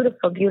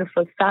beautiful,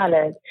 beautiful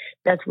salad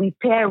that we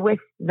pair with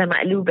the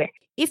ma'loube.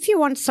 If you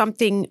want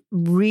something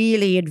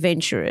really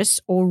adventurous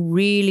or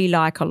really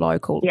like a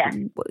local,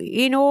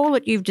 in all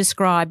that you've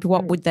described,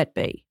 what would that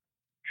be?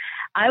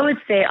 I would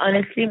say,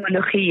 honestly,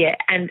 mulukhiyya.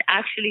 And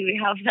actually, we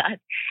have that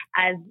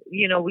as,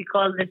 we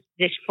call this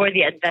dish for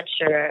the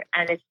adventurer.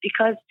 And it's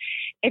because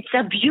it's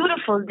a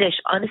beautiful dish,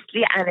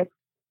 honestly. And it's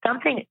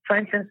something, for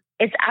instance,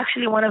 it's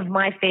actually one of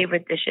my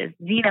favorite dishes.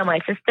 Zina, my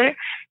sister,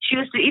 she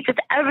used to eat it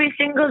every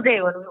single day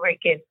when we were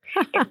kids.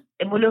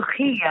 It's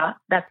mulukhiyya,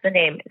 that's the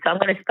name. So I'm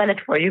going to spell it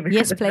for you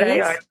because it's very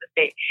hard to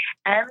say.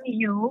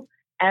 Mulukhiyh.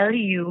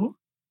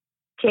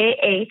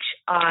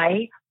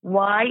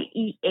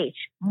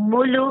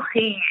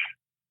 Mulukhiyya.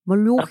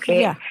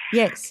 Mulukhiyya. Okay?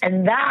 Yes.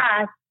 And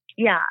that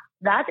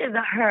is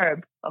a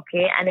herb,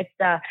 okay? And it's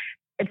a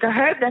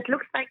herb that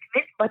looks like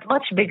this, but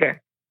much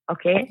bigger,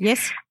 okay?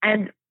 Yes.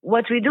 And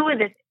what we do with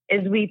it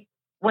is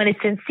when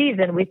it's in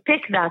season, we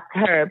pick that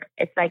herb.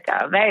 It's like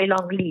a very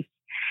long leaf,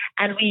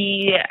 and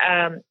we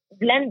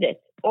blend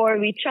it or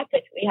we chop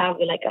it. We have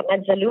like a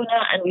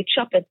mezzaluna, and we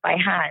chop it by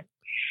hand.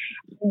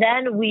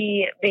 Then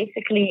we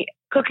basically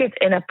cook it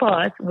in a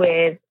pot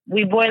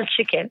we boil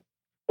chicken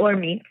or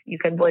meat. You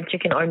can boil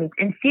chicken or meat.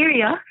 In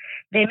Syria,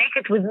 they make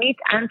it with meat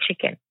and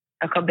chicken,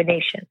 a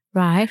combination.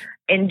 Right.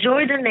 In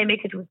Jordan, they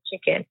make it with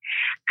chicken.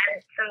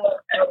 And so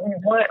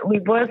we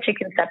boil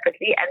chicken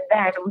separately, and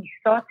then we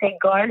saute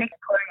garlic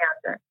and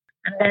coriander.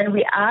 And then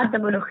we add the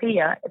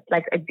mulukhiyah. It's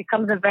like, it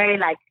becomes a very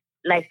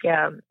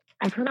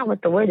I don't know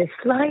what the word is,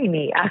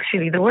 slimy,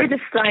 actually. The word is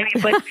slimy,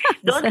 but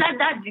don't let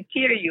that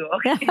deter you,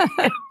 okay?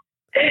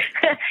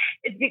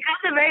 It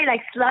becomes a very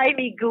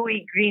slimy,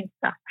 gooey green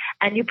stuff.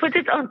 And you put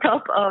it on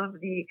top of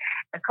the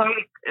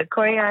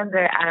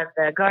coriander and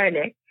the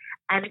garlic,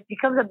 and it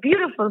becomes a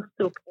beautiful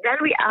soup. Then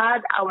we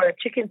add our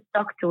chicken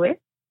stock to it.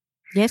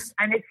 Yes.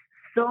 And it's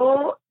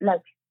so,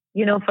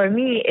 for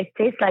me, it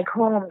tastes like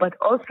home, but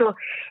also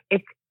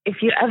if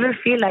you ever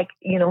feel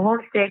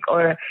homesick,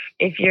 or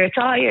if you're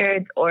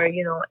tired, or,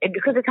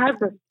 because it has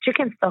the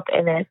chicken stock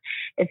in it,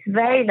 it's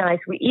very nice.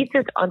 We eat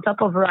it on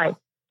top of rice.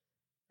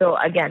 So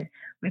again,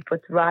 we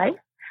put rice,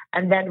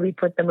 and then we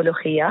put the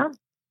mulukhiyah.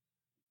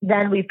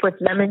 Then we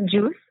put lemon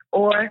juice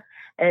or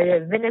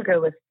vinegar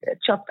with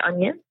chopped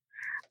onions.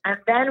 And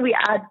then we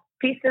add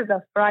pieces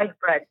of fried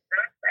bread.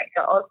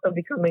 That's also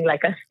becoming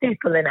a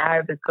staple in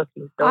Arabic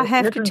cooking. So I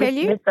have to tell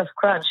you, bits of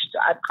crunch, to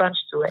add crunch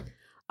to it.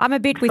 I'm a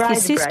bit with your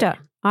sister.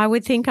 Bread. I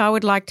would think I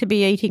would like to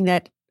be eating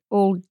that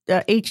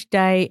each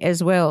day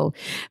as well.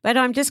 But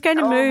I'm just going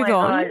to move on.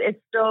 God,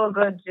 it's so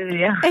good,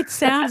 Julia. It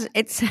sounds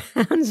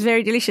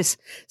very delicious.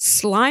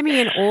 Slimy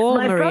and all,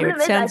 My Maria. problem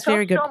It sounds is I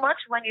very good. talk so much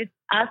when you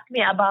ask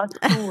me about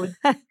food.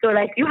 So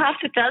you have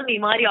to tell me,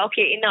 Maria,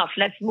 okay, enough.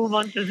 Let's move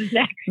on to the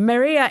next.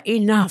 Maria,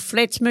 enough.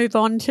 Let's move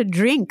on to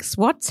drinks.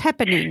 What's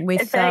happening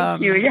with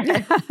Thank you.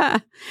 Yeah.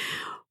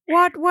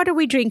 What are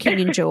we drinking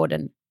in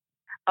Jordan?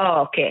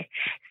 Oh, okay.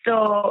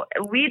 So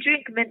we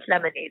drink mint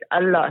lemonade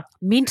a lot.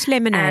 Mint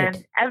lemonade.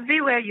 And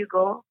everywhere you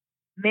go,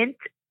 mint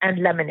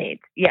and lemonade.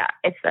 Yeah,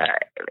 it's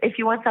if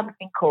you want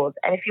something cold.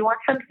 And if you want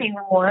something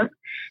warm,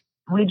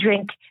 we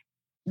drink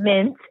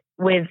mint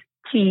with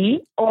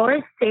tea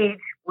or sage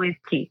with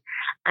tea.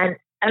 And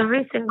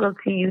every single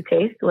tea you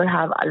taste will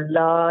have a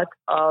lot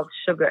of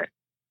sugar.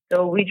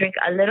 So we drink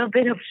a little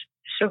bit of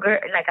sugar,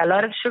 a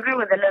lot of sugar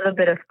with a little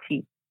bit of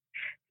tea,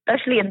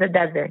 especially in the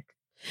desert.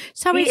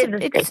 So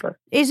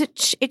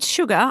it's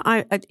sugar?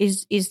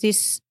 Is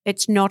this?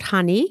 It's not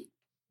honey?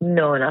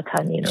 No, not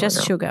honey. No,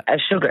 just sugar.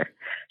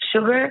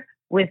 Sugar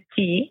with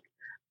tea,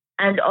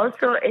 and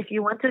also if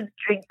you want to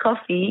drink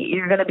coffee,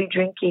 you're gonna be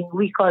drinking.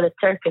 We call it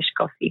Turkish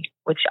coffee,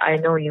 which I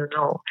know you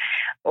know,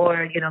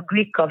 or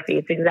Greek coffee.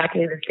 It's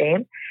exactly the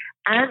same,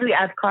 and we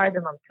add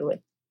cardamom to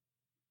it.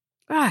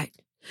 Right.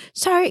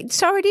 So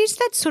it is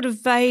that sort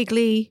of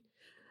vaguely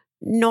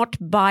not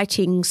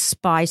biting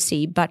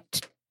spicy,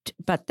 but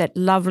that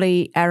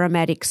lovely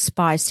aromatic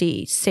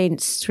spicy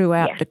sense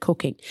throughout the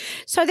cooking.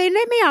 So then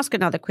let me ask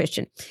another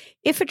question.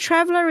 If a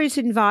traveller is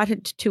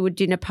invited to a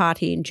dinner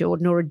party in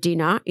Jordan or a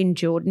dinner in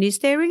Jordan, is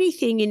there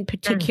anything in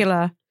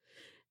particular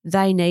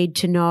they need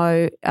to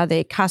know? Are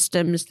there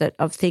customs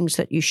of things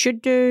that you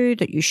should do,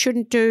 that you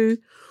shouldn't do?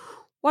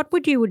 What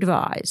would you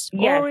advise?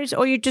 Yes.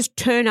 Or you just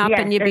turn up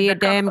and you be a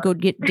damn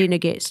good dinner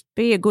guest,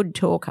 be a good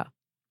talker?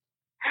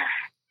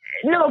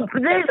 No,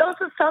 there's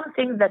also some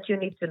things that you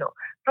need to know.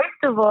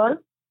 First of all,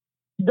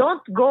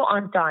 don't go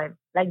on time.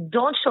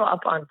 Don't show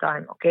up on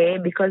time, okay?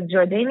 Because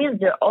Jordanians,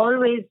 they're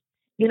always,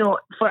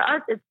 for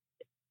us,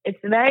 it's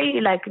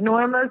very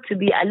normal to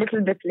be a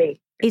little bit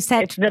late. Is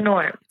that it's the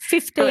norm?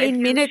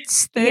 15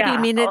 minutes, 30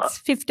 minutes,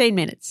 15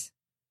 minutes?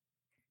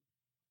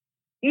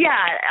 Yeah,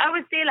 I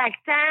would say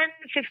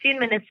 10, 15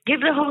 minutes.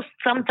 Give the host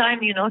some time,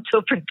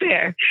 to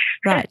prepare.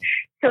 Right.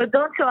 So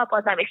don't show up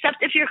on time, except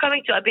if you're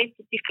coming to a Beit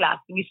City class.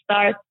 We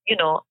start,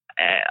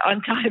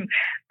 on time.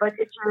 But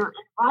if you're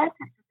invited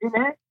to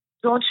dinner,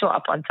 don't show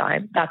up on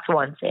time. That's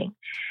one thing.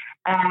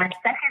 And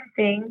second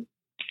thing,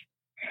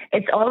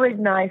 it's always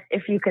nice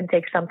if you can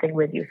take something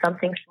with you,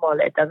 something small.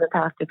 It doesn't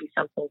have to be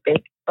something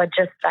big, but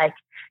just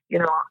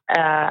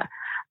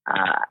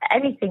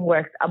anything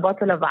works. A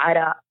bottle of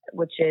arak,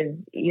 which is,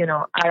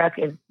 arak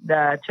is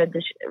the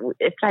tradition.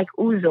 It's like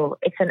ouzo.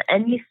 It's an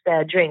anise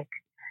drink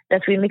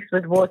that we mix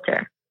with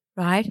water.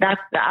 Right.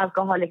 That's the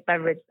alcoholic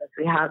beverage that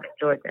we have in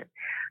Jordan.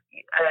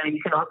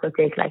 You can also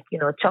take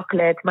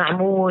chocolate,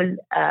 ma'moul,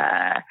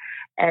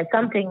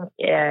 something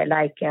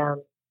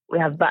we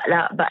have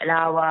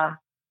ba'lawa,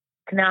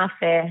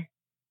 knafe,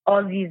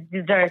 all these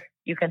desserts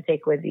you can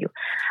take with you.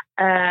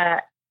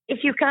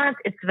 If you can't,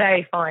 it's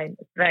very fine.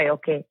 It's very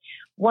okay.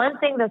 One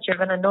thing that you're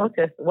going to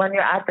notice when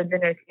you're at the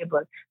dinner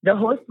table, the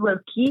host will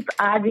keep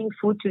adding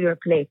food to your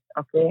plate,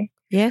 okay?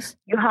 Yes.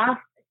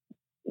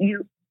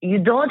 You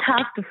don't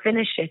have to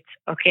finish it,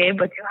 okay?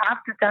 But you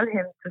have to tell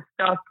him to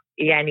stop.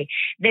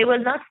 They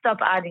will not stop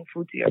adding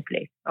food to your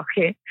plate,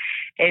 okay?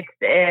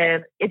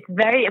 It's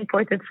very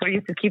important for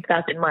you to keep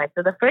that in mind.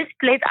 So the first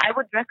plate, I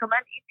would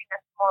recommend eating a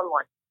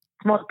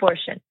small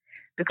portion,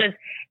 because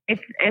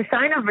it's a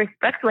sign of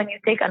respect when you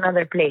take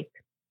another plate.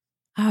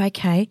 Oh,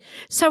 okay.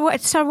 So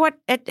what?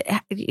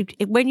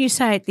 When you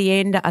say at the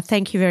end,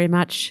 thank you very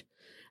much,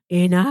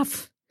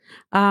 enough.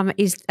 Are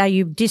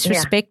you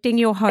disrespecting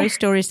your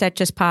host, or is that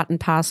just part and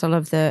parcel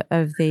of the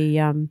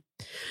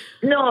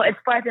No, it's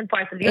part and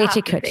parcel. You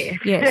etiquette? Have to say it.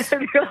 Yes,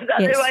 because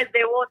otherwise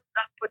they won't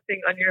stop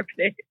putting on your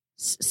plate.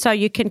 So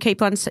you can keep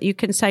on. You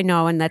can say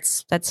no, and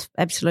that's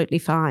absolutely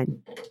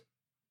fine.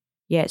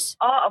 Yes.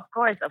 Oh, of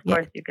course,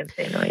 you can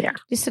say no. Yeah.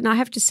 Listen, I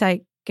have to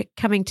say,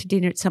 coming to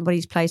dinner at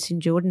somebody's place in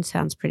Jordan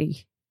sounds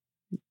pretty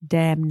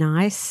damn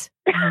nice,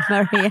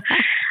 Maria.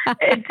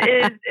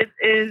 It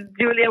is,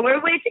 Julia.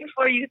 We're waiting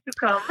for you to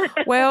come.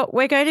 Well,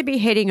 we're going to be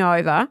heading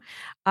over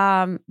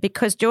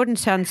because Jordan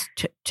sounds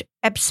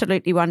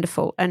absolutely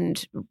wonderful.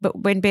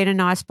 But when Ben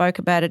and I spoke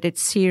about it,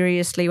 it's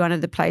seriously one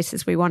of the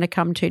places we want to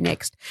come to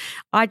next.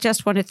 I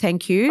just want to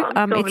thank you.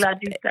 I'm so glad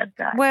you said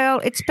that. Well,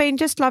 it's been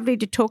just lovely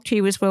to talk to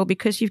you as well,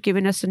 because you've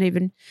given us an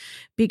even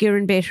bigger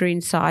and better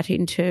insight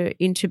into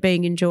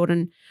being in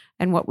Jordan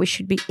and what we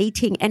should be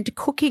eating and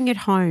cooking at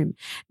home.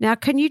 Now,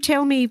 can you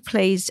tell me,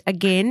 please,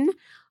 again,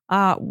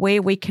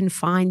 where we can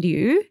find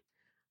you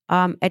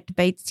at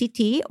Beit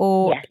City,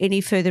 or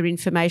any further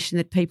information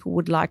that people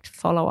would like to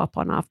follow up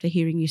on after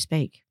hearing you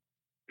speak?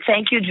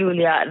 Thank you,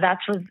 Julia. That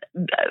was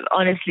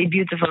honestly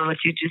beautiful what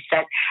you just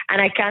said. And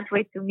I can't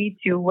wait to meet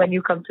you when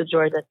you come to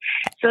Jordan.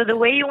 So the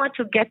way you want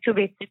to get to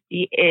Beit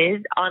City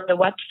is on the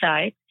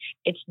website.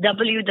 It's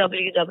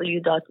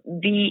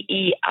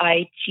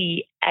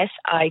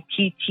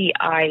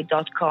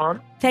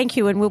www.beitissitti.com. Thank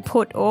you. And we'll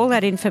put all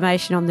that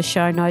information on the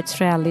show notes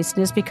for our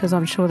listeners, because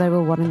I'm sure they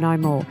will want to know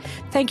more.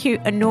 Thank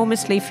you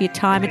enormously for your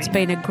time. It's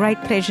been a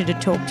great pleasure to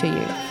talk to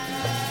you.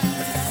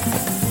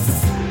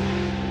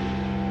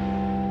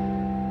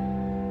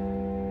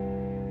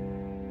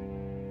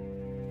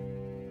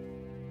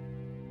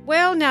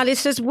 Well, now,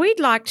 listeners, we'd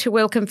like to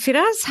welcome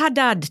Firas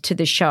Haddad to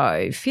the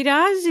show.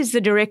 Firas is the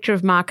Director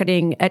of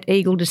Marketing at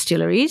Eagle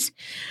Distilleries,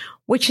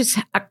 which is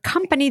a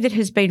company that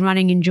has been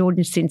running in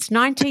Jordan since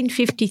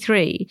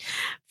 1953.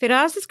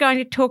 Firas is going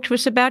to talk to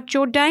us about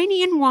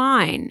Jordanian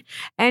wine.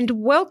 And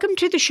welcome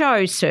to the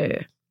show,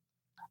 sir.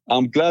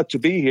 I'm glad to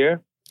be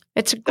here.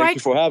 Thank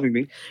you for having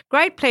me.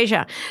 Great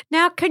pleasure.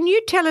 Now, can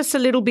you tell us a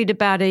little bit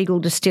about Eagle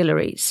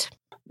Distilleries?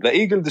 The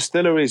Eagle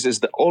Distilleries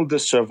is the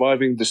oldest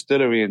surviving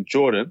distillery in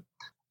Jordan.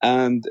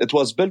 And it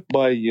was built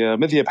by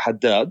Mithyeb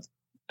Haddad.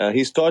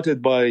 He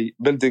started by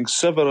building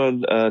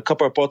several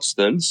copper pot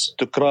stills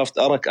to craft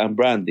arak and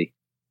brandy.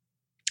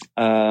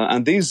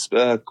 And these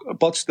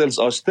pot stills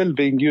are still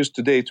being used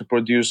today to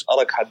produce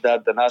Arak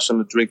Haddad, the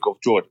national drink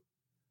of Jordan.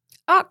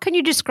 Oh, can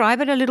you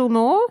describe it a little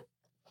more?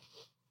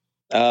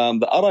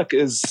 The arak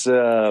is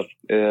an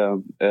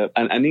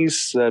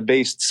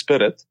anise-based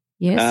spirit.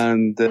 Yes.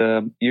 And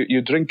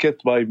you drink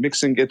it by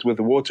mixing it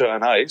with water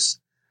and ice.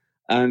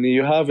 And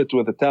you have it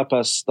with a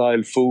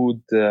tapas-style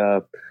food,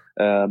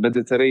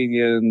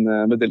 Mediterranean,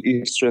 Middle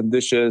Eastern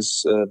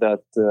dishes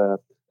that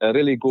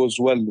really goes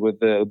well with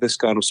this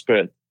kind of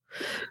spirit.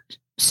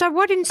 So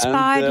what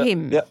inspired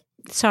him? Yeah.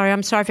 Sorry,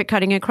 I'm sorry for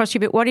cutting across you,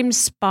 but what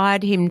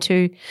inspired him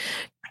to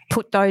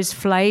put those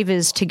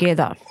flavours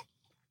together?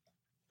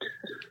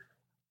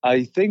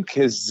 I think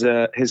his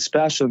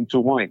passion to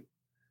wine,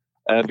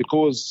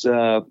 because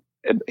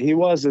he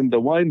was in the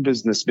wine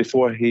business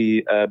before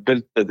he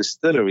built the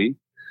distillery.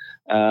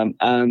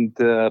 And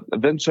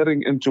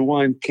venturing into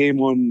wine came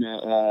on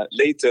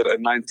later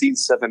in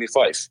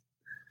 1975,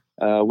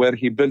 where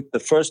he built the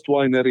first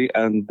winery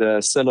and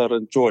cellar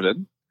in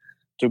Jordan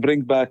to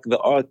bring back the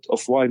art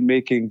of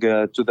winemaking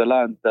to the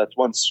land that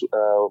once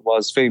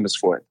was famous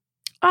for it.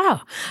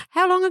 Oh,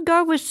 how long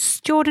ago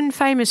was Jordan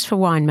famous for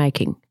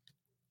winemaking?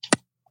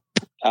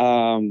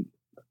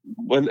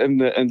 Well,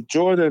 in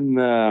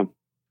Jordan,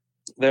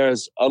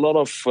 there's a lot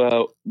of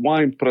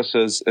wine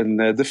presses in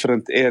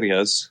different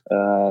areas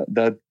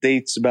that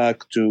dates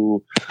back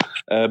to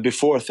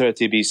before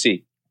 30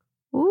 BC.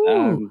 Ooh.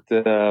 And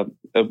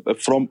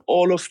from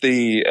all of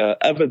the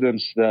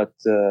evidence that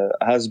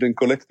has been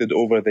collected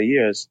over the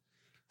years,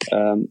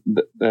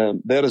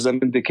 there is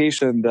an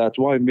indication that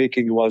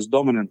winemaking was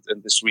dominant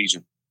in this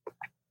region.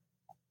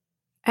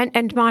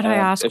 And might I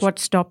ask what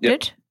stopped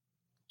it?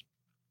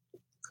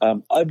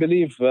 I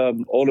believe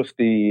all of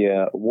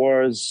the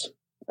wars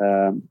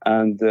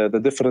and the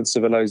different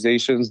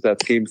civilizations that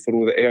came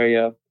through the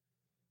area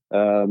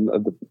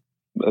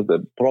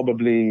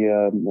probably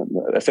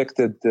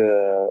affected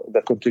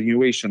the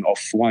continuation of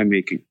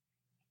winemaking.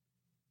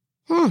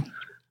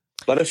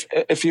 But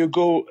if you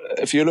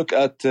look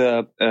at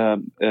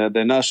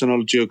the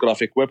National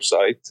Geographic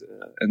website,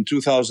 in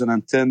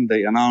 2010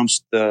 they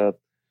announced the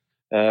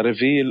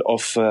reveal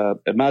of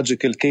a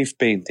magical cave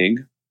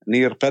painting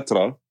near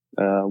Petra,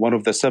 one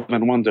of the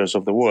 7 wonders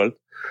of the world.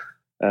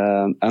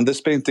 And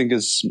this painting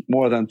is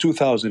more than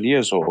 2,000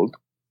 years old.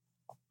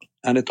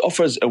 And it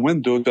offers a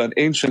window to an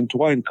ancient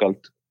wine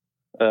cult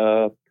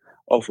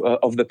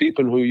of the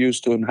people who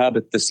used to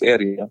inhabit this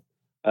area,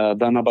 the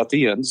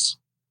Nabateans,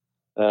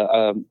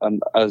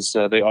 as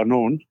they are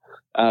known,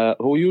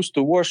 who used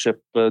to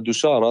worship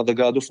Dushara, the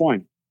god of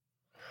wine.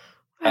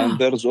 And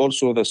there's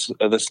also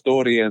the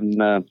story in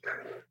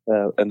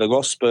the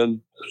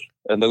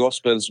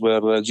Gospels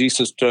where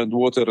Jesus turned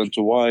water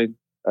into wine.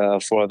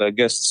 for the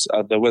guests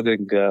at the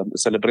wedding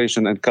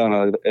celebration in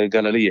Cana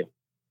Galilea.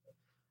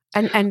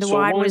 And the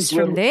wine was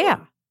from there?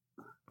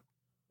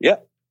 Yeah.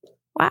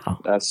 Wow.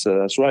 That's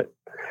right.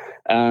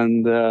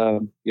 And,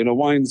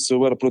 wines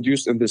were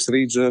produced in this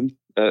region.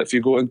 If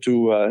you go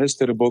into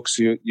history books,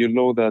 you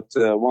know that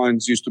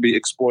wines used to be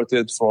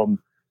exported from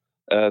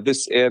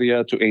this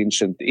area to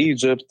ancient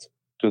Egypt,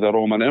 to the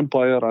Roman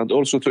Empire, and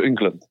also to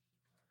England.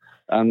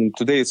 And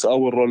today it's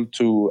our role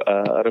to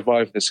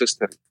revive this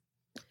history.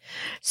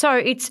 So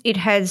it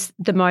has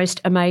the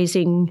most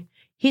amazing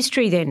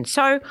history then.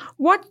 So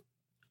what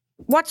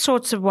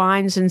sorts of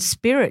wines and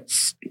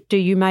spirits do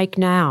you make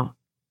now?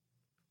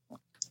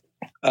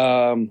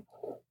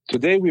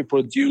 Today we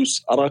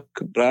produce arak,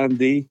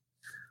 brandy,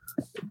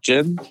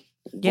 gin,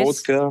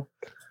 vodka.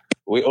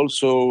 We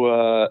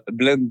also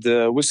blend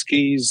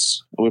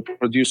whiskies. We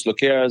produce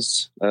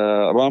liqueurs,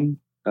 rum,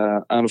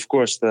 and of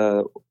course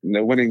the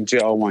winning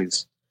GR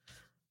wines.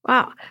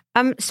 Wow.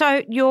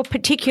 So your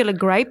particular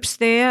grapes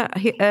there,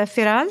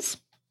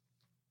 Firas?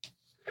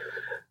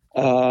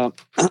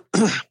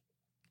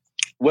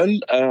 Well,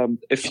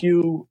 if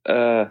you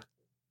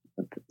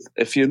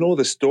know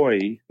the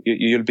story,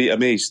 you'll be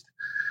amazed.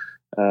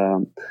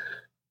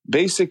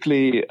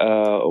 Basically,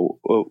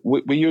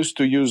 we used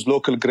to use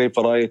local grape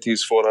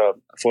varieties for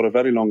a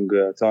very long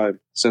time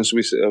since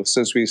we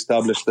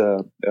established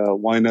the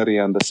winery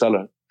and the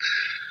cellar.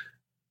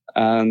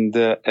 And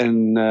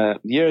in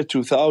year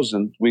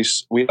 2000, we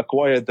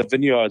acquired the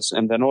vineyards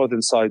in the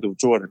northern side of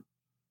Jordan.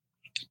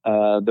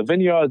 The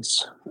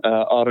vineyards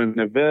are in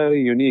a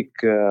very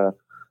unique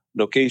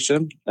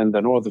location in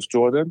the north of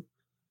Jordan.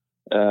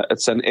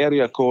 It's an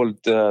area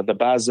called the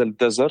Basel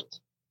Desert,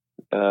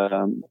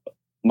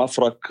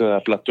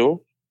 Mafraq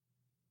Plateau.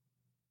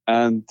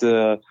 And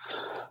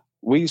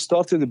we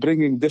started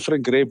bringing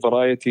different grape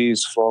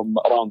varieties from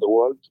around the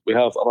world. We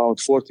have around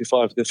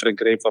 45 different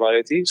grape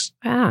varieties.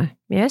 Ah,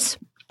 yes.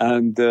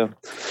 And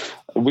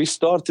we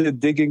started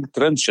digging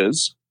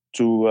trenches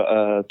to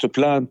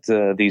plant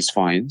these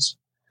vines.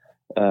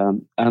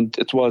 And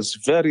it was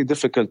very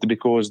difficult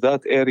because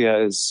that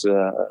area is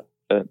a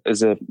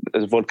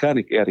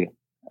volcanic area.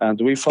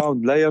 And we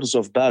found layers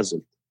of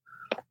basalt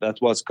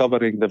that was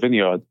covering the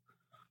vineyard.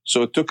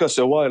 So it took us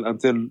a while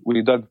until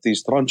we dug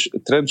these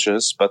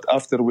trenches. But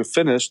after we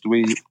finished,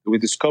 we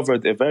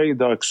discovered a very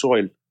dark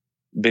soil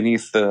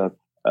beneath the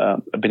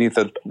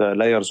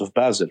layers of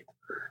basalt.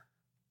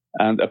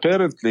 And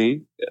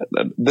apparently,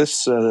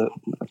 this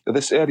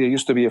area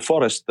used to be a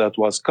forest that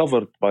was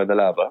covered by the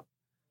lava.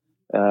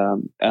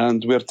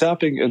 And we're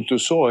tapping into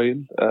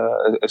soil,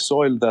 a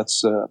soil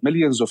that's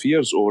millions of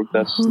years old,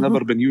 that's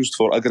never been used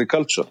for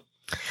agriculture.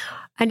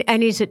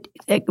 And is it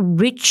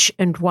rich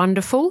and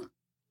wonderful?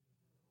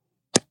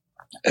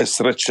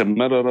 It's rich in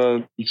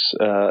minerals.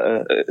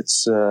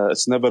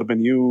 It's never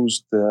been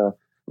used,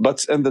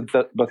 but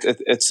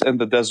it's in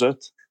the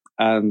desert,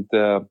 and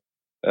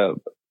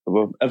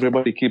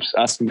everybody keeps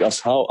asking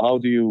us how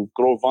do you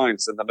grow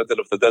vines in the middle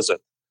of the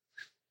desert?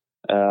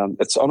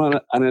 It's on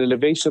an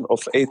elevation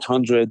of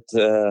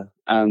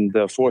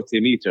 840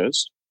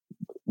 meters.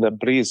 The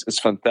breeze is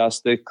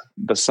fantastic.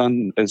 The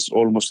sun is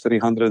almost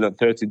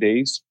 330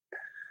 days,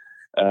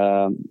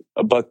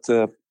 but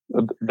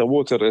the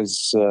water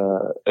is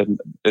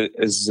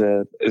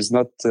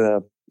not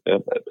the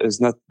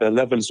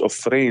levels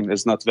of rain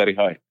is not very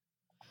high.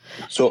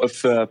 So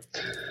if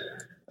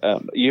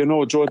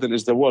Jordan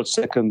is the world's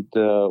second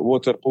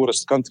water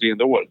poorest country in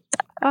the world.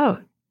 Oh,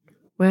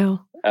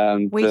 well.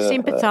 And we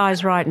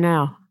sympathize right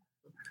now.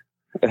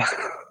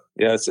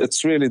 Yeah,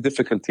 it's really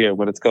difficult here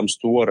when it comes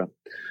to water.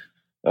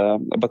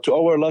 But to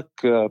our luck,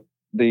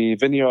 the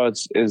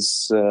vineyards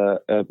is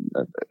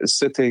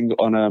sitting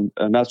on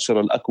a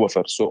natural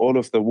aquifer. So all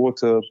of the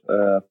water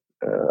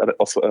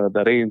of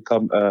the rain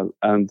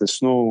and the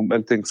snow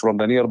melting from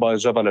the nearby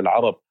Jabal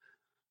al-Arab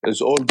is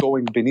all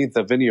going beneath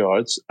the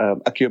vineyards,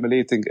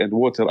 accumulating in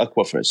water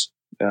aquifers.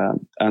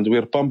 And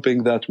we're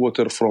pumping that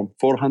water from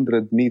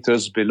 400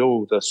 meters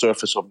below the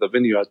surface of the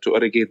vineyard to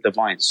irrigate the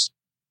vines.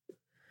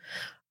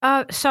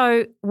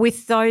 So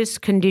with those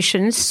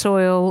conditions,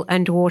 soil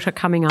and water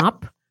coming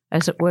up,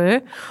 as it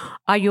were,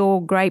 are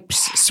your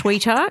grapes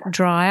sweeter,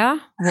 drier?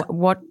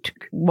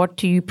 What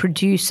do you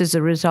produce as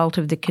a result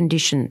of the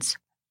conditions?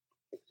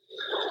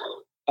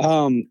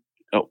 Well,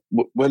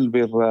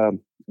 we're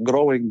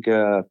growing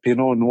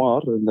Pinot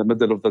Noir in the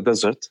middle of the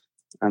desert,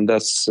 and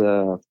that's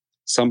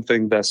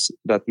something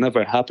that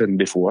never happened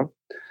before.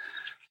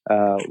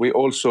 We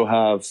also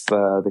have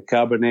the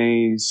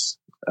Cabernets.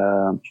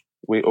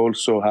 We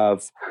also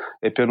have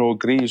a Pinot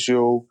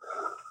Grigio,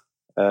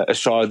 a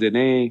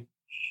Chardonnay.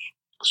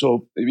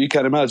 So you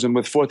can imagine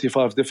with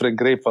 45 different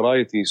grape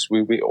varieties,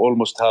 we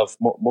almost have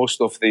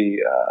most of the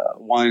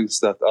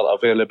wines that are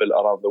available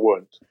around the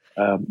world.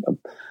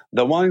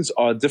 The wines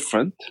are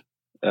different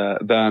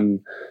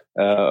than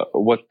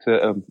what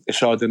a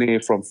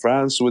Chardonnay from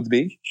France would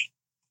be.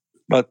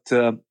 But,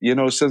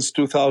 since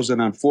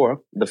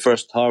 2004, the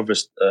first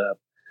harvest,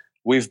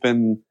 we've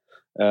been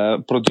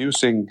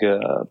producing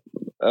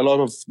a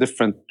lot of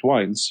different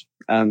wines.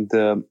 And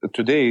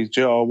today,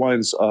 JR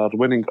wines are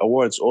winning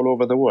awards all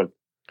over the world.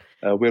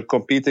 We're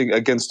competing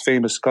against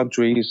famous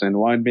countries in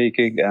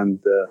winemaking, and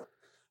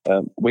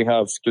we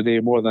have today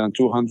more than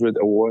 200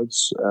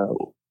 awards,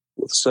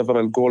 with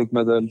several gold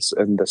medals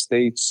in the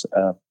States,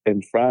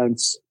 in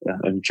France,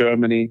 in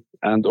Germany,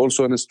 and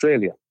also in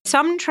Australia.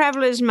 Some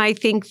travellers may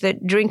think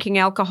that drinking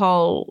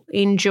alcohol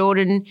in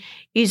Jordan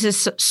is a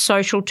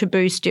social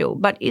taboo still,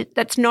 but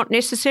that's not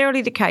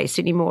necessarily the case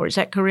anymore. Is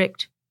that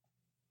correct?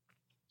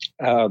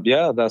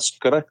 Yeah, that's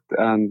correct.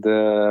 And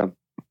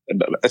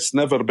it's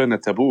never been a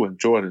taboo in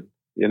Jordan.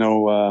 You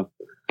know,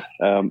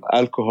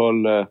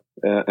 alcohol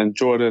in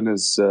Jordan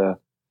is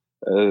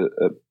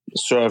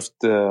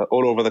served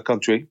all over the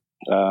country.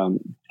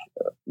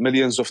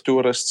 Millions of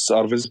tourists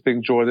are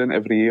visiting Jordan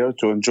every year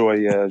to enjoy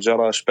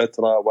Jerash,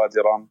 Petra, Wadi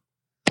Rum,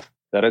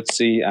 the Red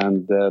Sea,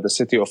 and the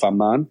city of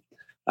Amman.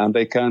 And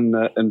they can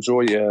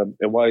enjoy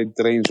a wide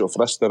range of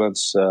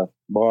restaurants,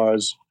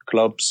 bars,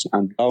 clubs,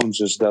 and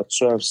lounges that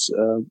serves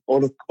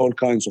all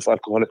kinds of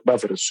alcoholic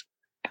beverage.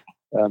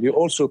 You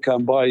also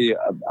can buy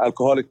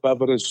alcoholic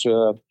beverage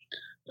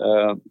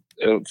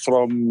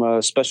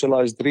from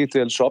specialized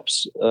retail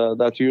shops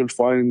that you'll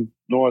find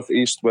north,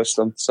 east, west,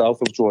 and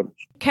south of Jordan.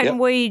 Can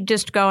we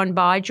just go and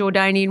buy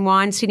Jordanian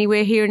wines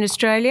anywhere here in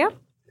Australia?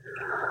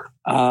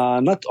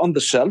 Not on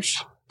the shelf,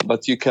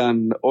 but you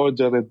can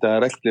order it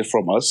directly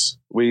from us.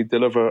 We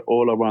deliver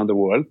all around the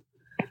world.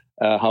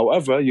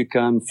 However, you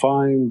can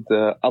find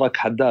Arak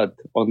Haddad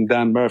on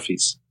Dan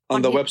Murphy's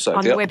on the website.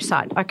 On the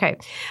website, okay.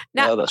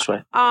 Now, yeah, that's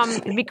right.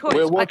 Because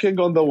we're working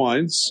on the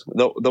wines.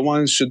 The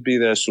wines should be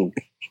there soon.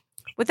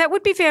 Well, that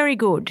would be very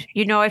good,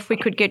 you know, if we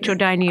could get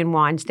Jordanian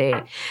wines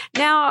there.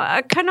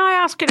 Now, can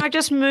I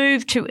just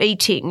move to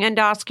eating and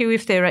ask you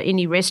if there are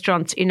any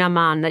restaurants in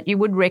Amman that you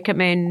would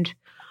recommend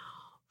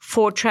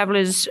for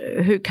travellers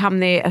who come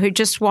there who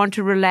just want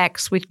to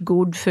relax with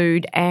good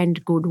food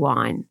and good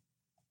wine?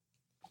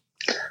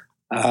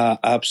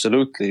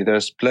 Absolutely.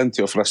 There's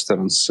plenty of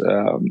restaurants.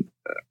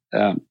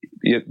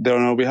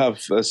 We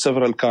have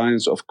several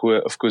kinds of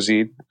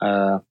cuisine.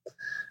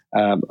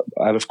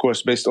 And of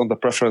course, based on the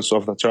preference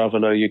of the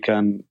traveler, you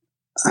can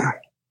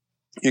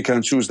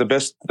choose the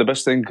best. The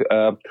best thing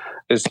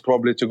is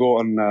probably to go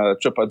on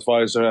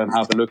TripAdvisor and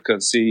have a look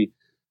and see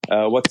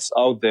what's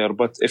out there.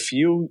 But if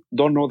you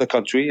don't know the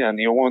country and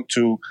you want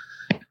to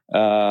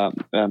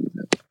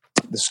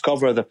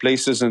discover the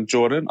places in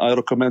Jordan, I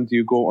recommend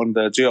you go on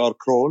the JR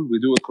Crawl. We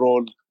do a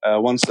crawl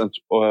once and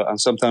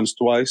sometimes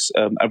twice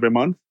every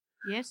month.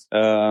 Yes.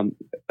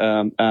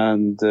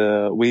 And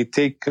we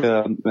take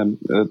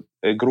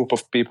a group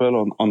of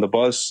people on the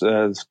bus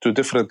to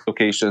different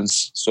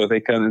locations so they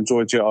can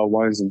enjoy JR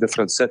wines in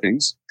different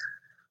settings.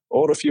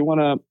 Or if you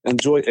want to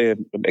enjoy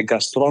a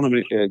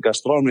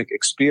gastronomic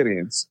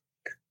experience,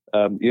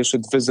 you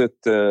should visit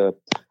our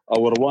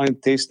wine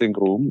tasting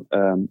room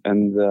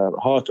in the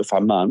heart of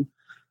Amman,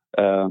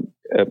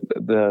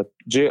 the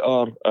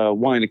JR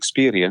Wine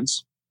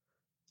Experience.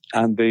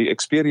 And the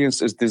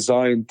experience is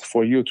designed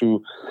for you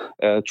to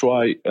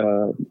try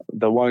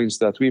the wines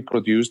that we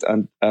produced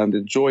and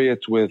enjoy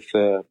it with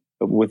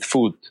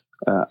food.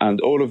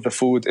 And all of the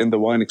food in the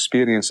wine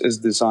experience is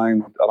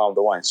designed around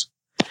the wines.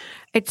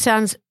 It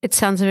sounds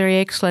a very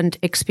excellent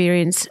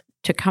experience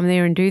to come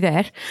there and do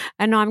that.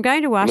 And I'm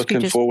going to ask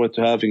Looking forward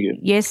to having you.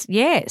 Yes.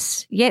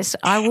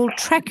 I will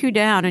track you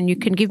down and you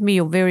can give me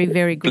your very,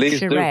 very good Please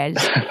Shiraz.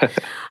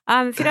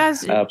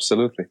 Firaz,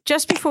 absolutely.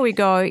 Just before we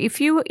go, if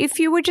you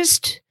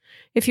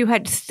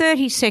had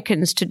 30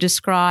 seconds to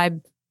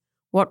describe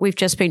what we've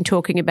just been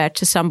talking about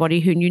to somebody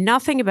who knew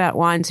nothing about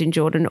wines in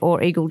Jordan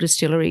or Eagle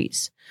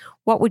Distilleries,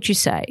 what would you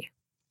say?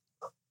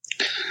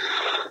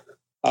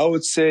 I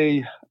would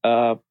say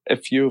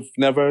if you've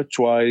never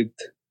tried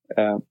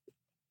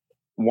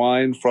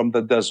wine from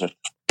the desert,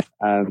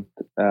 and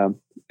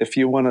if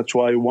you want to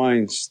try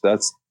wines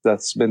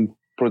that's been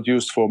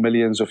produced for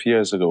millions of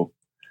years ago,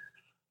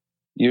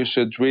 you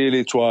should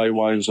really try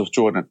wines of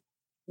Jordan.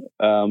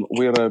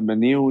 We're a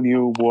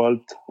new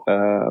world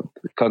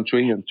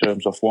country in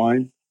terms of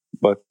wine,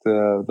 but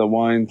the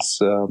wines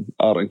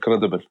are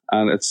incredible,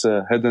 and it's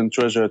a hidden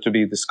treasure to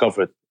be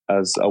discovered,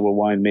 as our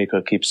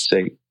winemaker keeps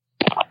saying.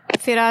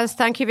 Firaz,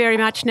 thank you very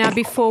much. Now,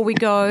 before we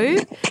go,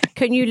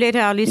 can you let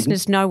our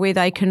listeners know where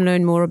they can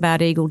learn more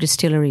about Eagle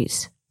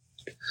Distilleries?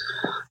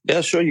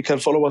 Yeah, sure. You can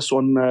follow us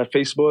on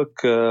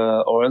Facebook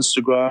or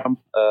Instagram,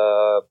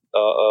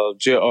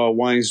 JR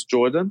Wines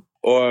Jordan,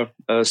 or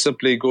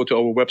simply go to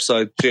our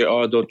website,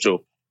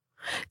 jr.jo.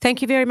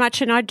 Thank you very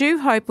much. And I do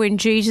hope when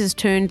Jesus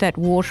turned that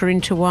water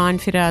into wine,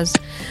 Firaz,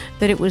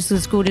 that it was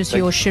as good as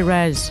your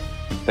Shiraz.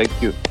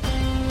 Thank you.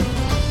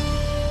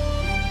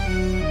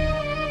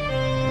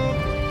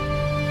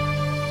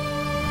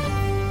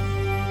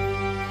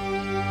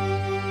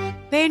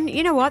 Ben,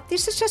 you know what?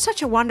 This is just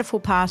such a wonderful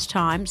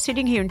pastime,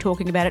 sitting here and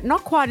talking about it.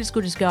 Not quite as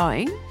good as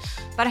going,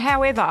 But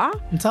however,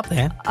 it's up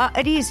there.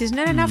 It is, isn't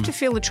it? Enough to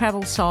fill the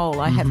travel soul,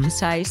 I have to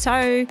say.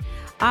 So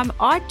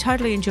I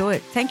totally enjoy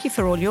it. Thank you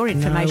for all your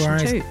information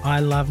too. I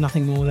love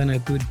nothing more than a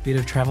good bit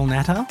of travel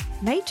natter.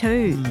 Me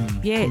too.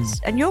 Yes.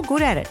 And you're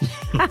good at it.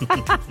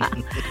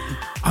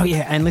 Oh,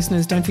 yeah. And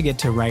listeners, don't forget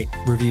to rate,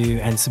 review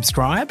and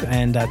subscribe,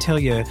 and tell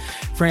your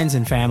friends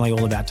and family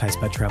all about Taste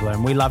Bud Traveller.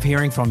 And we love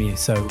hearing from you.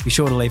 So be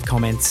sure to leave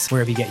comments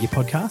wherever you get your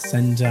podcasts,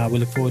 and we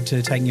look forward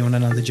to taking you on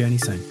another journey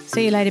soon.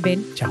 See you later,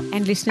 Ben. Ciao.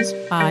 And listeners,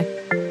 bye.